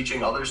people,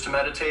 teaching others to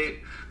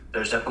meditate,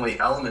 there's definitely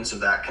elements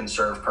of that can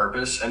serve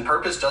purpose. And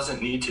purpose doesn't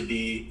need to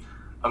be,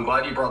 I'm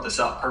glad you brought this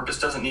up, purpose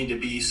doesn't need to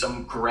be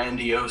some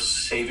grandiose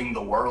saving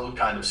the world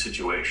kind of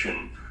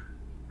situation.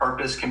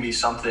 Purpose can be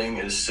something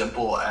as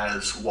simple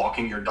as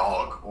walking your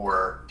dog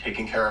or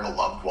taking care of a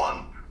loved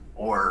one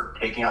or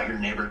taking out your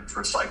neighbor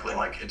for cycling.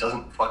 Like, it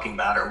doesn't fucking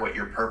matter what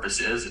your purpose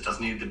is. It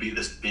doesn't need to be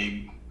this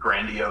big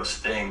grandiose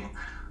thing,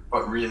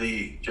 but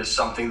really just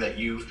something that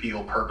you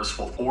feel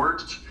purposeful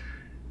towards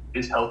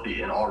is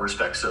healthy in all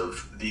respects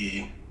of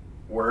the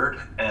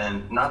word,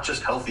 and not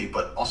just healthy,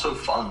 but also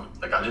fun.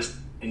 Like, I just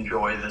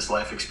enjoy this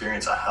life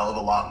experience a hell of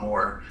a lot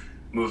more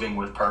moving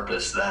with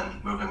purpose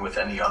than moving with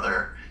any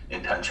other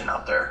intention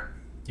out there.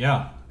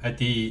 Yeah, at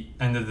the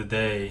end of the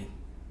day,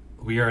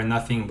 we are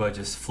nothing but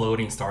just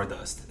floating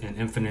stardust in an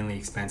infinitely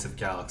expansive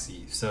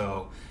galaxy.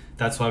 So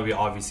that's why we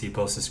obviously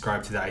both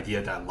subscribe to the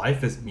idea that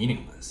life is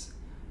meaningless,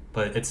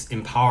 but it's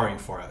empowering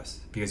for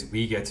us because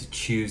we get to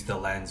choose the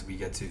lens we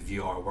get to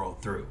view our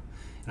world through.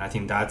 And I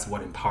think that's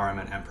what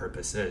empowerment and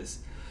purpose is.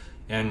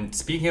 And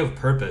speaking of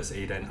purpose,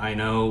 Aiden, I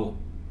know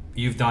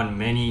you've done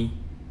many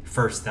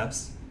first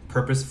steps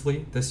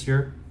purposefully this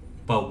year,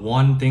 but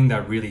one thing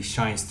that really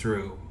shines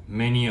through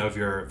many of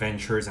your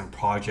ventures and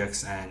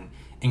projects and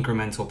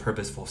incremental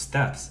purposeful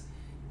steps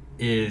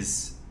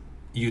is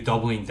you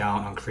doubling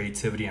down on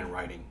creativity and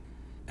writing.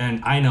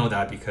 And I know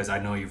that because I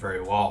know you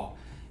very well.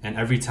 And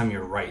every time you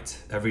write,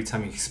 every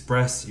time you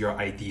express your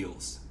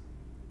ideals,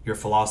 your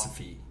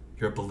philosophy,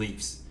 your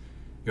beliefs,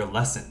 your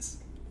lessons,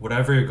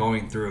 whatever you're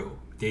going through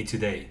day to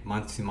day,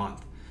 month to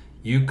month,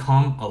 you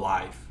come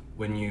alive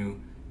when you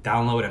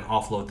download and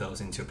offload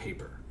those into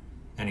paper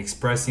and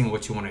expressing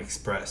what you want to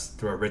express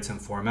through a written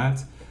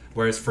format.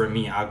 Whereas for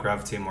me, I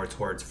gravitate more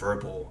towards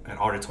verbal and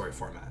auditory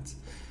formats.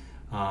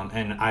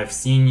 And I've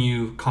seen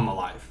you come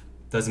alive.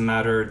 Doesn't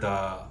matter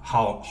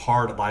how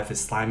hard life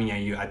is slamming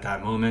at you at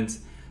that moment.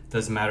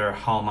 Doesn't matter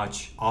how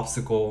much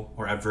obstacle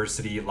or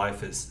adversity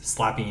life is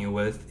slapping you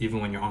with,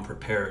 even when you're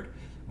unprepared.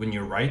 When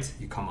you write,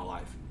 you come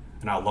alive.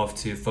 And I'd love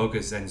to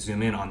focus and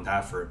zoom in on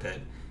that for a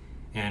bit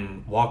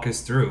and walk us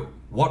through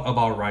what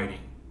about writing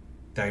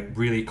that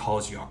really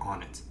calls you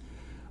on it.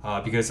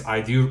 Because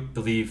I do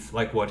believe,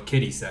 like what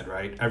Kitty said,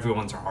 right?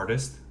 Everyone's an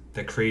artist.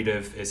 The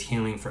creative is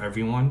healing for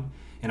everyone.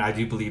 And I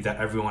do believe that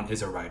everyone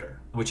is a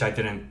writer, which I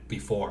didn't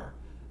before.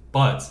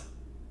 But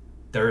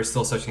there is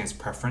still such thing as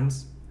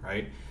preference,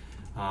 right?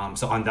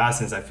 So on that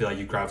sense, I feel like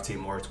you gravitate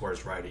more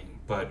towards writing.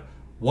 But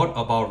what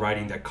about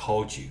writing that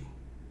called you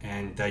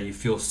and that you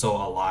feel so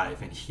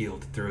alive and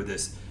healed through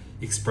this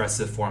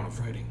expressive form of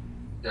writing?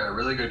 Yeah,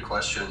 really good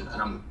question.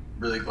 And I'm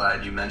really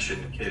glad you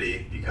mentioned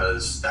Kitty,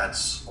 because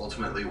that's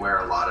ultimately where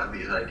a lot of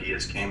these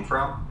ideas came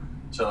from.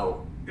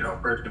 So,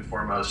 first and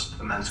foremost,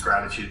 immense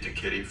gratitude to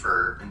Kitty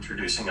for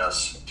introducing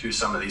us to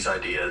some of these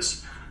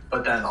ideas.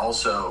 But then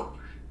also,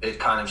 it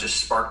kind of just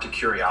sparked a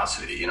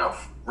curiosity.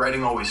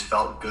 Writing always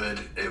felt good.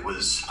 It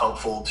was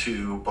helpful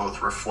to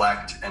both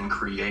reflect and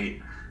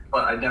create,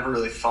 but I never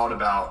really thought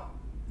about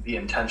the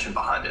intention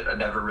behind it. I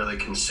never really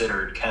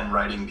considered, can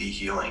writing be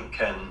healing?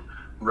 Can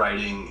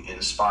writing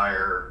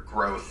inspire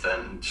growth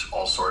and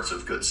all sorts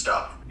of good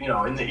stuff?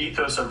 In the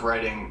ethos of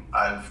writing,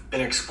 I've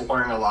been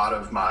exploring a lot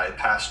of my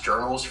past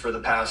journals for the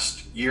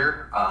past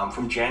year.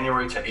 From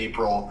January to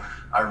April,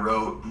 I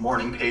wrote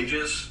morning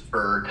pages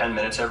for 10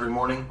 minutes every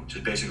morning, which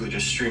is basically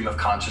just stream of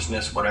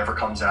consciousness, whatever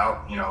comes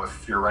out.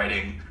 If you're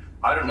writing,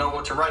 I don't know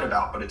what to write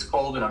about, but it's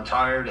cold and I'm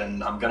tired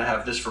and I'm going to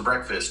have this for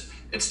breakfast,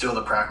 it's still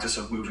the practice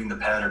of moving the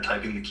pen or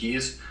typing the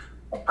keys.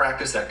 A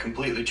practice that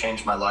completely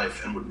changed my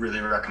life and would really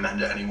recommend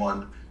to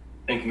anyone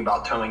thinking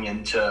about toeing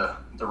into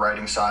the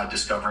writing side,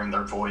 discovering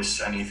their voice,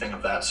 anything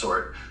of that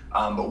sort.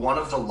 But one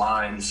of the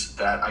lines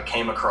that I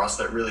came across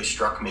that really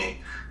struck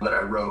me that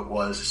I wrote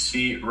was,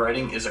 "See,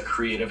 writing is a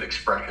creative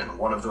expression,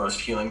 one of the most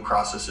healing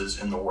processes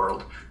in the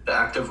world. The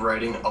act of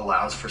writing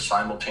allows for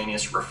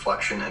simultaneous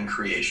reflection and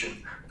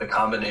creation, the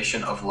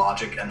combination of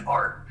logic and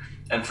art."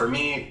 And for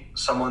me,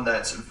 someone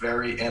that's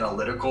very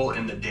analytical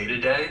in the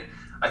day-to-day,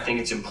 I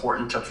think it's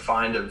important to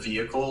find a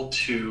vehicle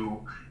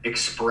to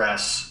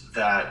express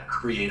that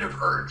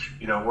creative urge.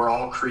 We're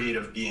all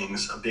creative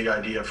beings. A big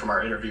idea from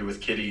our interview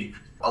with Kitty,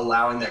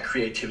 allowing that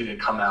creativity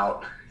to come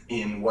out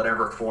in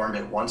whatever form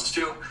it wants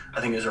to,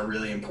 I think is a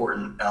really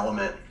important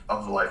element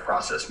of the life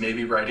process.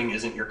 Maybe writing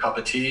isn't your cup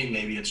of tea.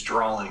 Maybe it's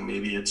drawing.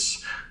 Maybe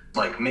it's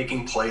like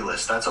making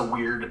playlists. That's a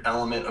weird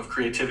element of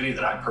creativity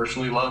that I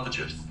personally love,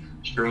 just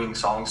stringing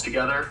songs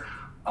together.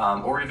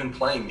 Or even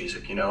playing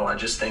music. I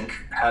just think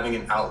having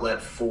an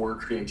outlet for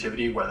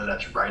creativity, whether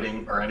that's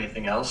writing or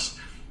anything else,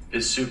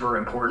 is super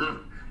important.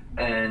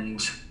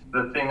 And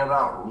The thing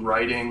about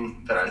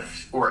writing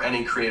or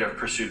any creative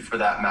pursuit for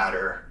that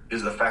matter,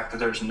 is the fact that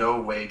there's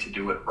no way to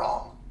do it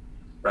wrong,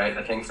 right?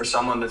 I think for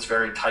someone that's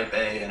very type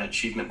A and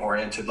achievement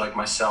oriented like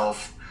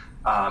myself,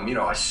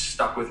 I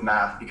stuck with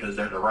math because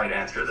there's a right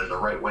answer, there's a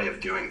right way of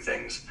doing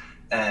things.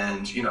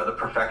 And, the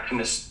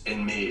perfectionist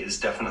in me is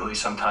definitely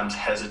sometimes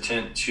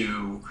hesitant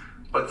to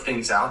put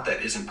things out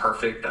that isn't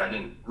perfect, that I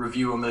didn't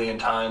review a million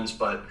times.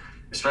 But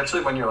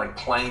especially when you're like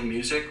playing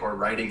music or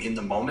writing in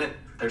the moment,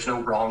 there's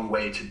no wrong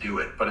way to do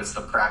it, but it's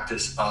the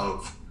practice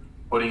of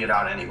putting it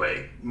out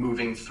anyway,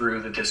 moving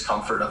through the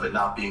discomfort of it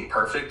not being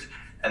perfect.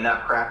 And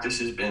that practice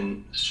has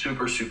been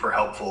super, super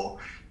helpful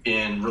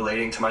in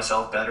relating to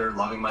myself better,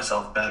 loving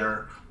myself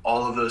better,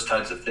 all of those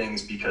types of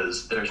things,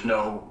 because there's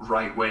no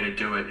right way to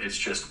do it. It's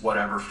just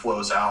whatever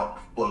flows out,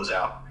 flows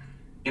out.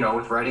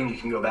 With writing, you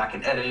can go back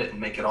and edit and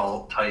make it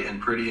all tight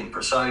and pretty and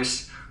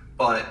precise,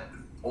 but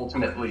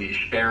ultimately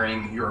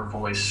sharing your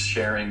voice,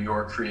 sharing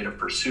your creative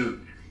pursuit,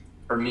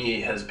 for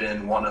me, has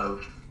been one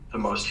of the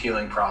most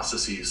healing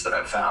processes that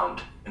I've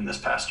found in this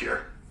past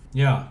year.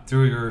 Yeah,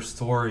 through your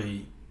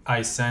story,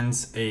 I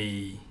sense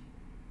a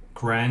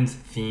grand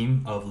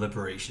theme of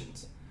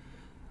liberations.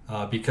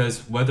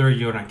 Because whether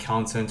you're an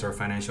accountant or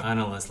financial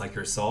analyst like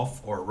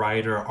yourself, or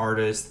writer,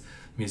 artist,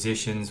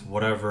 musicians,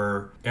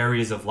 whatever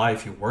areas of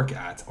life you work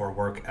at or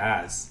work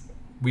as,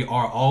 we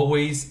are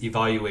always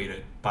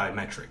evaluated by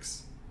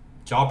metrics,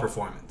 job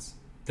performance,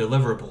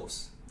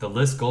 deliverables. The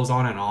list goes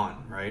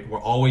on, right?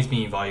 We're always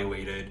being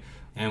evaluated,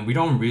 and we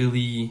don't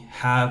really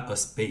have a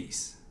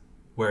space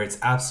where it's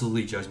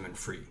absolutely judgment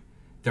free.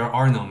 There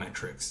are no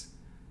metrics.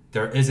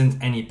 There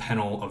isn't any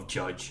panel of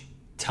judge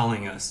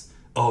telling us,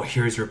 oh,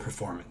 here's your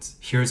performance.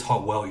 Here's how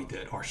well you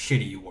did or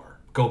shitty you were.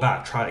 Go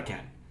back, try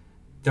again.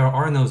 There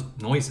are no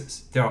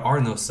noises. There are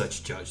no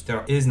such judge.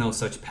 There is no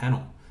such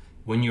panel.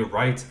 When you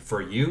write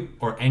for you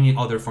or any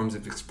other forms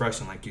of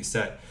expression, like you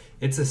said,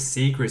 it's a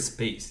sacred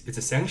space. It's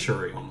a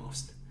sanctuary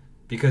almost,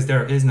 because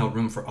there is no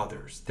room for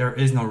others. There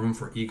is no room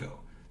for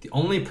ego. The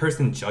only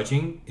person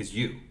judging is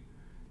you.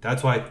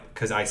 That's why,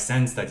 because I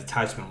sense that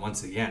detachment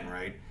once again,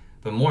 right?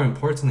 But more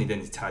importantly than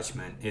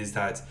detachment is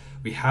that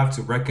we have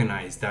to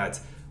recognize that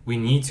we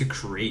need to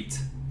create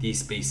these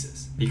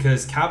spaces,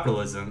 because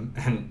capitalism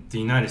and the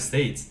United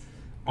States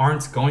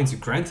aren't going to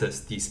grant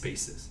us these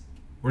spaces.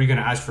 What are you going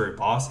to ask for your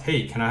boss?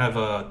 Hey, can I have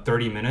a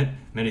 30-minute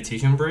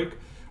meditation break?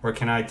 Or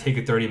can I take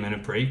a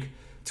 30-minute break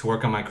to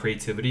work on my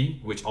creativity,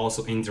 which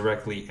also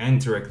indirectly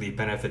and directly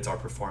benefits our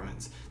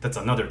performance? That's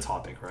another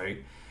topic,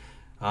 right?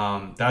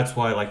 That's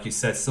why, like you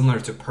said, similar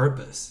to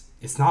purpose,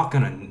 it's not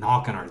going to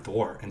knock on our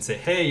door and say,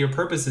 hey, your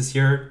purpose is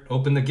here,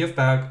 open the gift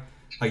bag.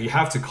 Like, you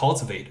have to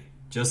cultivate it,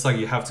 just like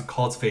you have to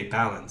cultivate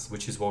balance,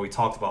 which is what we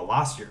talked about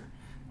last year.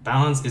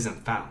 Balance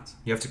isn't found.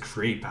 You have to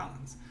create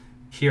balance.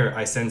 Here,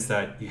 I sense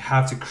that you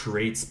have to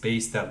create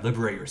space that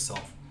liberate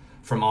yourself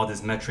from all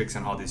these metrics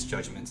and all these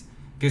judgments,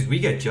 because we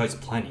get judged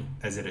plenty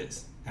as it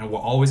is, and we're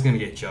always going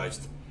to get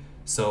judged.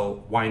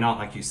 So why not,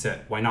 like you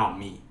said, why not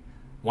me?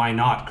 Why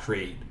not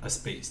create a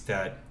space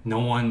that no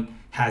one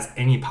has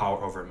any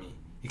power over me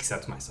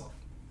except myself?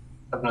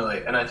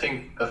 Definitely. And I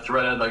think the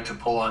thread I'd like to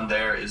pull on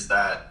there is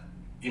that,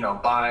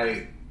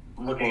 by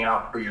looking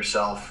out for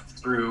yourself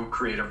through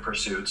creative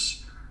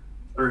pursuits,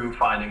 through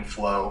finding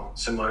flow,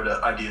 similar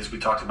to ideas we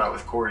talked about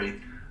with Corey,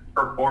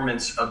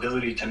 performance,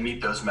 ability to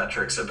meet those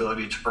metrics,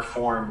 ability to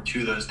perform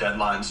to those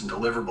deadlines and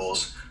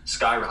deliverables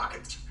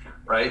skyrockets,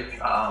 right?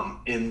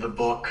 In the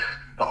book,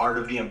 The Art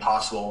of the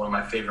Impossible, one of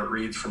my favorite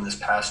reads from this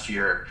past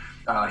year,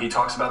 he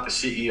talks about the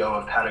CEO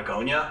of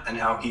Patagonia and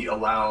how he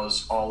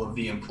allows all of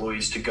the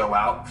employees to go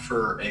out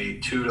for a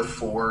 2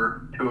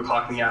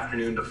 o'clock in the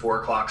afternoon to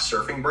 4 o'clock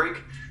surfing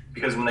break,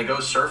 because when they go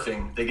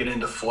surfing, they get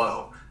into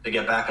flow. They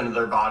get back into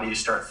their bodies,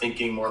 start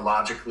thinking more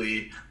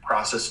logically,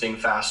 processing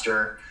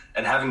faster,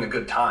 and having a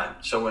good time.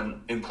 So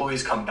when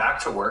employees come back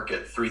to work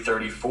at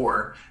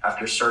 3:34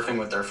 after surfing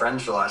with their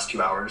friends for the last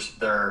 2 hours,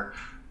 they're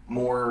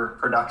more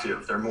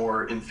productive. They're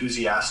more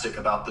enthusiastic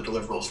about the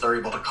deliverables. They're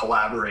able to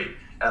collaborate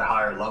at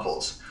higher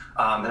levels.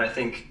 And I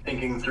think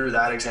thinking through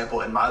that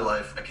example in my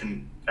life, I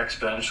can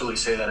exponentially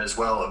say that as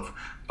well, of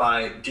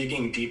by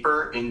digging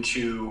deeper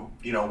into,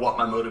 what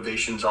my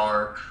motivations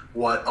are,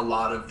 what a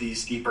lot of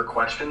these deeper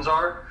questions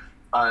are.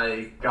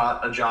 I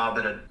got a job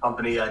at a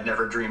company I'd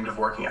never dreamed of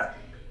working at.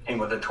 Came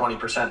with a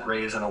 20%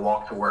 raise and a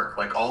walk to work.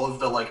 Like, all of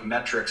the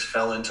metrics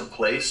fell into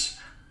place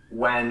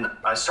when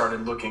I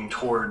started looking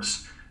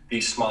towards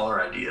these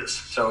smaller ideas.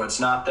 So it's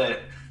not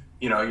that,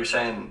 you're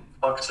saying,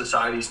 fuck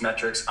society's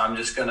metrics, I'm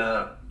just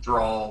gonna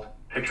draw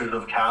pictures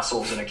of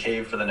castles in a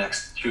cave for the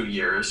next 2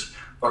 years,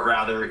 but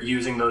rather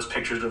using those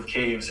pictures of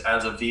caves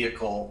as a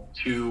vehicle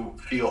to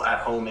feel at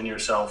home in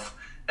yourself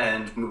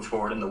and move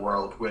forward in the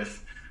world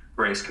with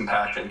grace,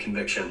 compassion,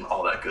 conviction,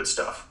 all that good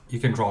stuff. You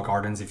can draw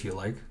gardens if you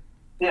like.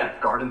 Yeah,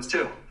 gardens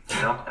too.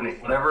 I mean,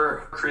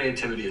 whatever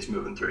creativity is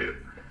moving through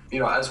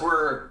you. As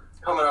we're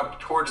coming up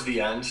towards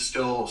the end,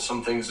 still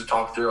some things to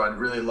talk through. I'd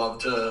really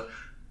love to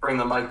bring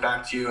the mic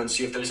back to you and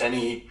see if there's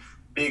any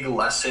big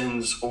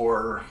lessons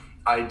or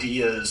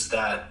ideas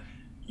that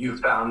you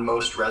found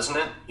most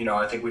resonant?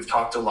 I think we've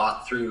talked a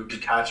lot through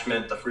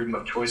detachment, the freedom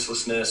of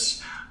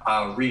choicelessness,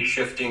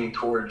 reshifting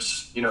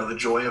towards, the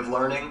joy of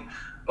learning.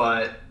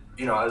 But,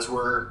 as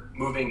we're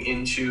moving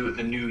into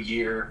the new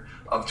year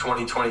of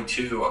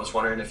 2022, I was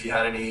wondering if you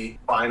had any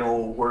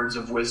final words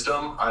of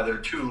wisdom, either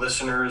to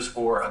listeners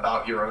or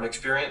about your own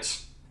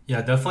experience.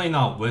 Yeah, definitely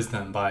not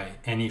wisdom by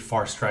any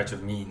far stretch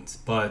of means.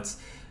 But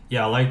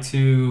yeah, I like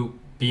to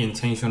be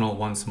intentional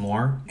once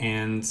more.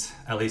 And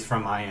at least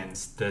from my end,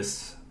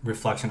 this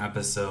reflection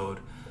episode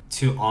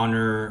to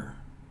honor,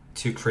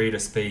 to create a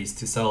space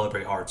to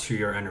celebrate our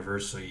 2-year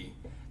anniversary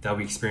that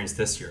we experienced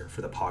this year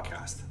for the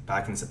podcast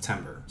back in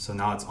September. So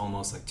now it's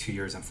almost like 2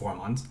 years and 4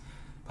 months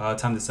by the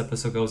time this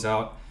episode goes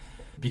out.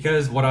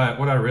 Because what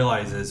I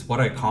realize is what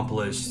I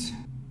accomplished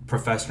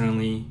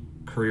professionally,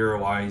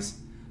 career-wise,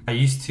 I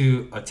used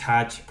to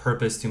attach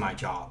purpose to my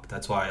job.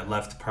 That's why I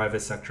left the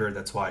private sector.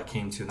 That's why I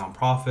came to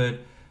nonprofit.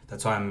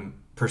 That's why I'm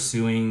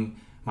pursuing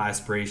my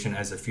aspiration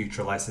as a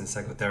future licensed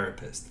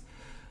psychotherapist.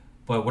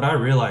 But what I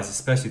realized,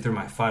 especially through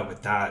my fight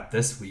with that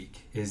this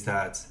week, is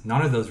that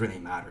none of those really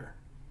matter.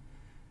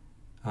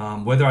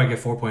 Whether I get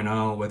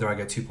 4.0, whether I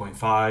get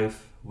 2.5,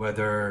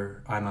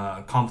 whether I'm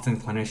a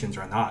competent clinician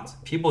or not,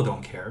 people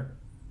don't care.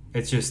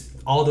 It's just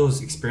all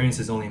those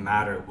experiences only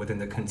matter within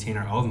the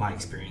container of my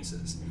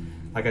experiences.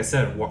 Like I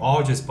said, we're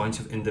all just a bunch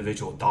of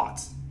individual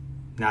dots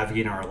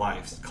navigating our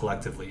lives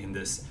collectively in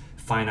this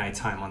finite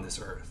time on this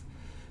earth.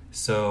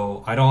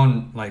 So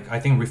I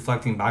think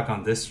reflecting back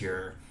on this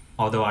year,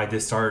 although I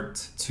did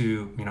start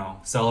to,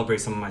 celebrate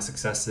some of my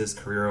successes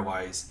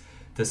career-wise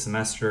this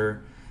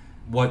semester,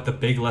 what the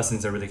big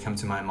lessons that really come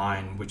to my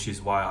mind, which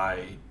is why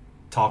I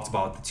talked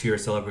about the 2-year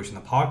celebration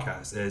of the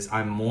podcast, is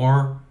I'm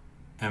more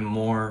and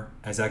more,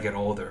 as I get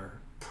older,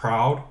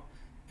 proud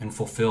and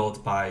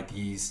fulfilled by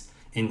these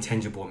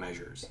intangible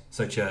measures,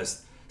 such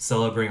as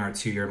celebrating our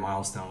 2-year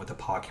milestone with the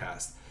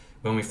podcast.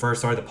 When we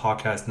first started the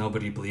podcast,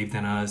 nobody believed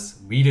in us.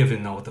 We didn't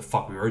even know what the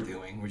fuck we were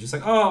doing. We're just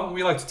like, oh,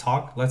 we like to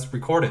talk. Let's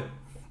record it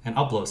and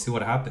upload, see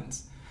what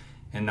happens.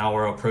 And now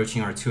we're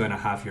approaching our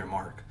 2.5-year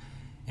mark.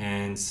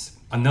 And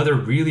another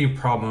really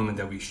proud moment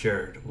that we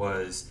shared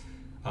was,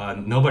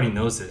 nobody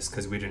knows this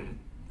because we didn't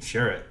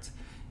share it,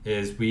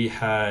 is we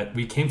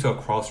came to a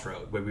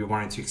crossroad where we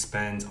wanted to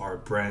expand our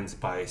brand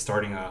by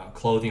starting a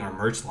clothing or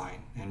merch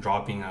line and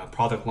dropping a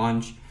product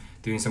launch,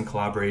 doing some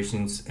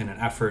collaborations in an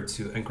effort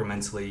to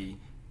incrementally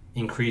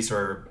increase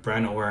our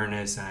brand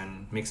awareness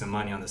and make some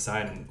money on the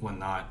side and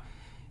whatnot.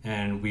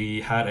 And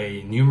we had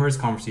numerous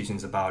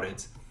conversations about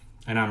it.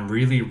 And I'm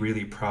really,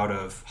 really proud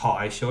of how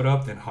I showed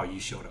up and how you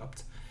showed up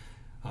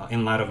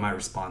in light of my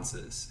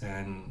responses.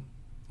 And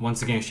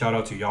once again, shout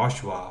out to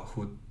Joshua,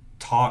 who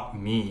taught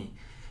me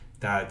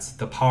that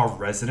the power of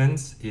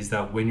resonance is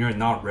that when you're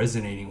not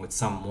resonating with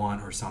someone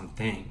or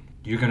something,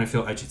 you're going to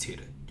feel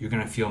agitated. You're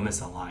going to feel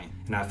misaligned.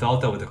 And I felt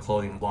that with the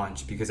clothing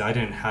launch because I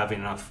didn't have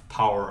enough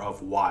power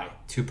of why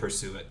to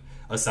pursue it,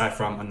 aside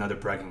from another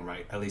bragging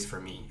right, at least for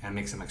me, and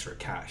make some extra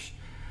cash.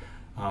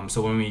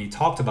 So when we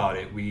talked about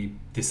it, we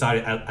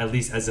decided, at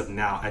least as of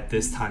now, at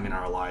this time in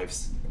our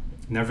lives,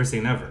 never say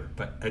never,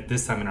 but at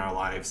this time in our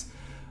lives,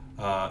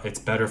 it's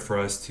better for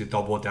us to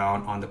double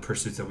down on the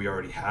pursuits that we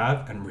already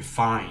have and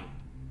refine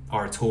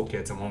our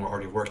toolkits and what we're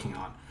already working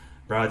on,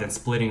 rather than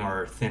splitting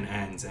our thin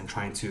ends and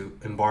trying to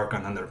embark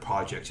on another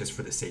project just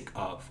for the sake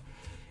of.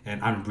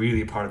 And I'm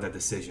really proud of that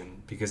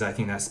decision because I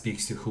think that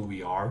speaks to who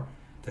we are,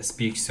 that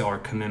speaks to our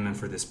commitment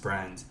for this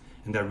brand,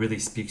 and that really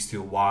speaks to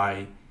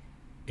why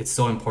it's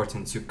so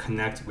important to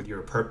connect with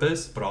your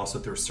purpose, but also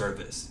through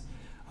service.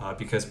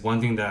 Because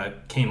one thing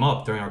that came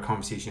up during our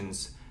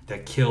conversations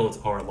that killed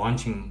our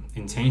launching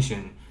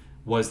intention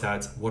was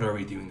that, what are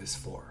we doing this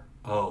for?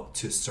 Oh,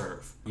 to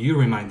serve. You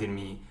reminded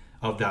me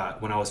of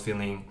that when I was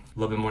feeling a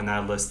little bit more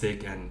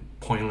nihilistic and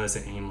pointless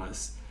and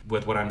aimless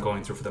with what I'm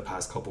going through for the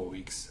past couple of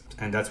weeks.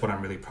 And that's what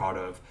I'm really proud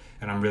of.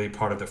 And I'm really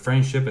proud of the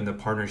friendship and the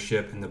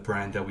partnership and the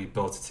brand that we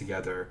built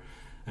together.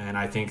 And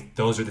I think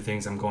those are the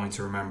things I'm going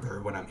to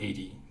remember when I'm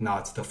 80,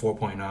 not the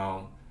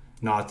 4.0,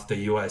 not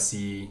the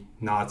USC,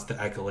 not the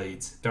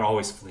accolades. They're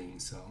always fleeting,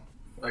 so.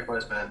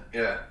 Likewise, man.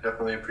 Yeah,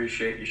 definitely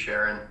appreciate you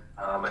sharing.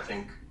 I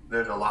think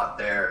there's a lot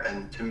there.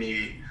 And to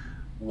me,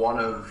 one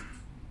of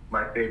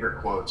my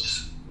favorite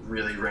quotes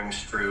really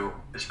rings true,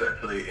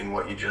 especially in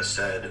what you just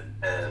said.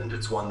 And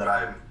it's one that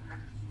I'm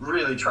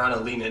really trying to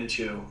lean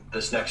into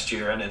this next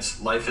year. And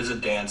it's, life is a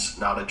dance,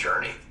 not a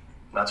journey.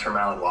 And that's from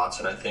Alan Watts.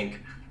 And I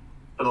think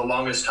for the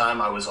longest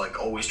time, I was like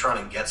always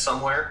trying to get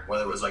somewhere,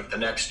 whether it was like the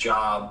next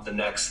job, the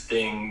next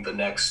thing, the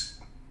next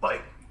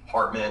like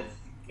apartment.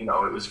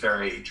 It was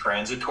very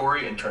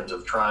transitory in terms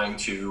of trying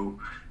to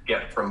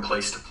get from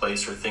place to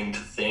place or thing to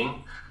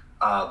thing.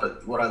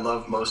 But what I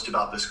love most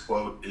about this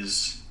quote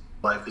is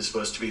life is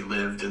supposed to be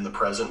lived in the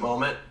present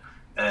moment.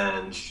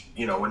 And,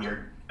 when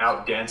you're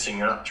out dancing,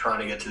 you're not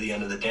trying to get to the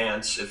end of the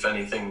dance. If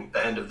anything,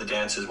 the end of the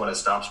dance is when it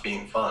stops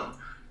being fun.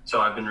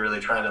 So I've been really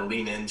trying to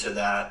lean into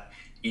that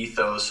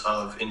ethos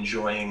of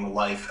enjoying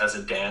life as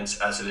a dance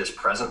as it is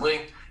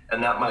presently.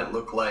 And that might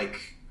look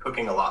like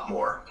cooking a lot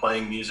more,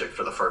 playing music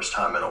for the first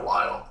time in a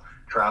while,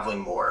 traveling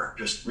more,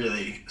 just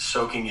really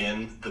soaking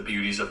in the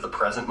beauties of the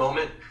present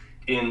moment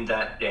in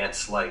that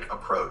dance-like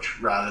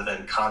approach rather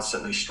than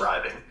constantly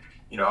striving.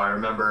 I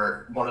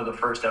remember one of the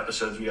first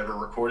episodes we ever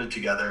recorded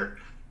together,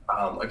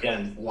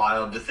 again,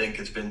 wild to think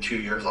it's been 2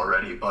 years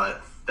already,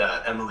 but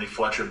that Emily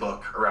Fletcher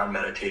book around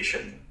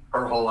meditation,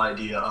 her whole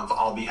idea of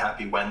I'll be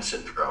happy when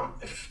syndrome.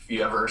 If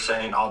you ever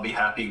saying I'll be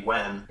happy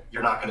when,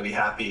 you're not going to be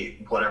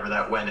happy whatever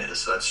that when is.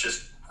 So that's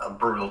just a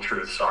brutal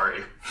truth,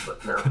 sorry,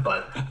 listener.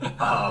 But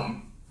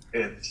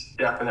it's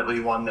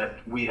definitely one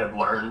that we have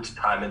learned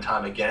time and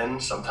time again,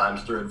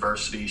 sometimes through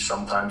adversity,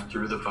 sometimes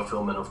through the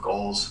fulfillment of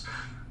goals,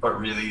 but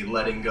really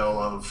letting go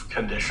of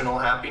conditional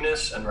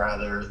happiness and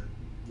rather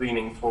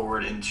leaning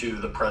forward into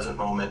the present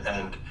moment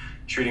and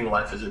treating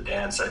life as a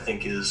dance, I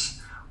think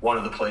is one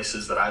of the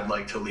places that I'd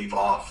like to leave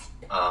off.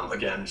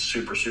 Again,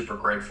 super, super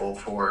grateful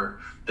for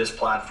this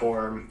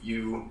platform.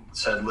 You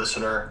said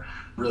listener,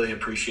 really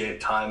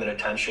appreciate time and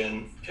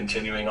attention,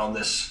 continuing on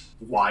this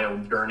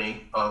wild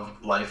journey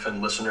of life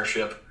and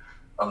listenership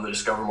of the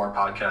Discover More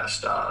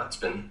podcast. It's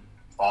been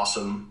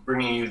awesome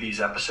bringing you these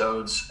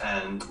episodes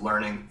and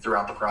learning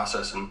throughout the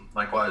process. And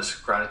likewise,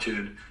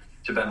 gratitude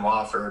to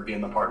Benoit for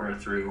being the partner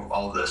through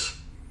all of this.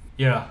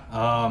 Yeah,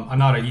 I'm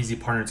not an easy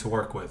partner to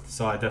work with,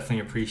 so I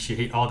definitely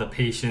appreciate all the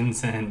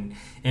patience and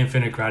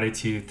infinite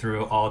gratitude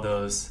through all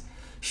those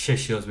shit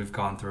shows we've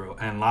gone through.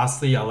 And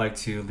lastly, I'd like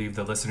to leave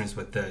the listeners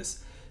with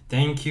this.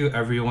 Thank you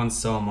everyone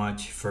so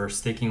much for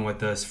sticking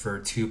with us for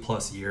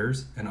 2+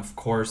 years. And of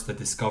course, the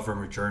Discover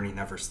More journey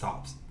never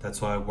stops.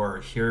 That's why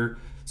we're here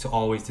to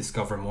always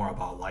discover more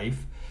about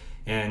life.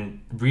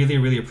 And really,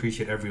 really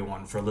appreciate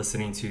everyone for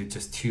listening to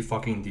just two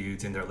fucking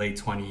dudes in their late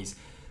 20s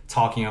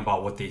talking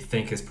about what they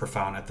think is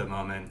profound at the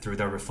moment through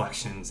their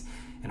reflections.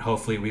 And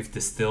hopefully we've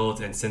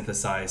distilled and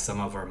synthesized some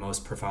of our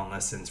most profound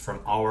lessons from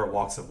our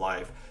walks of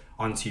life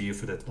onto you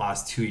for the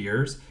last 2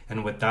 years.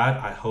 And with that,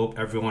 I hope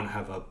everyone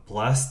have a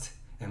blessed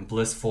and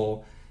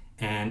blissful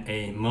and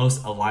a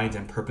most aligned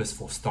and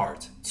purposeful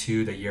start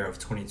to the year of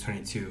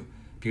 2022.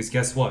 Because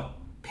guess what?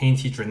 Pain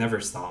teacher never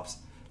stops.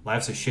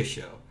 Life's a shit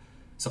show.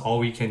 So all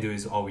we can do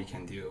is all we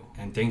can do.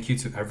 And thank you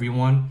to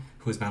everyone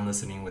who's been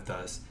listening with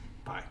us.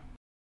 Bye.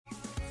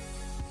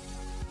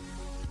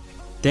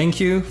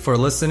 Thank you for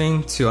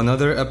listening to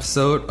another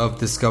episode of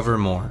Discover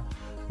More.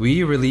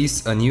 We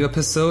release a new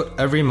episode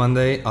every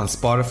Monday on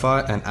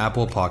Spotify and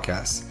Apple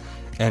Podcasts,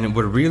 and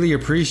would really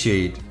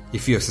appreciate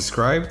if you have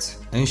subscribed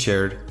and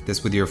shared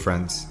this with your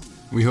friends.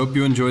 We hope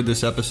you enjoyed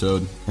this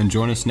episode and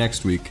join us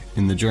next week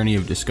in the journey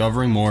of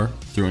discovering more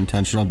through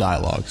intentional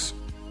dialogues.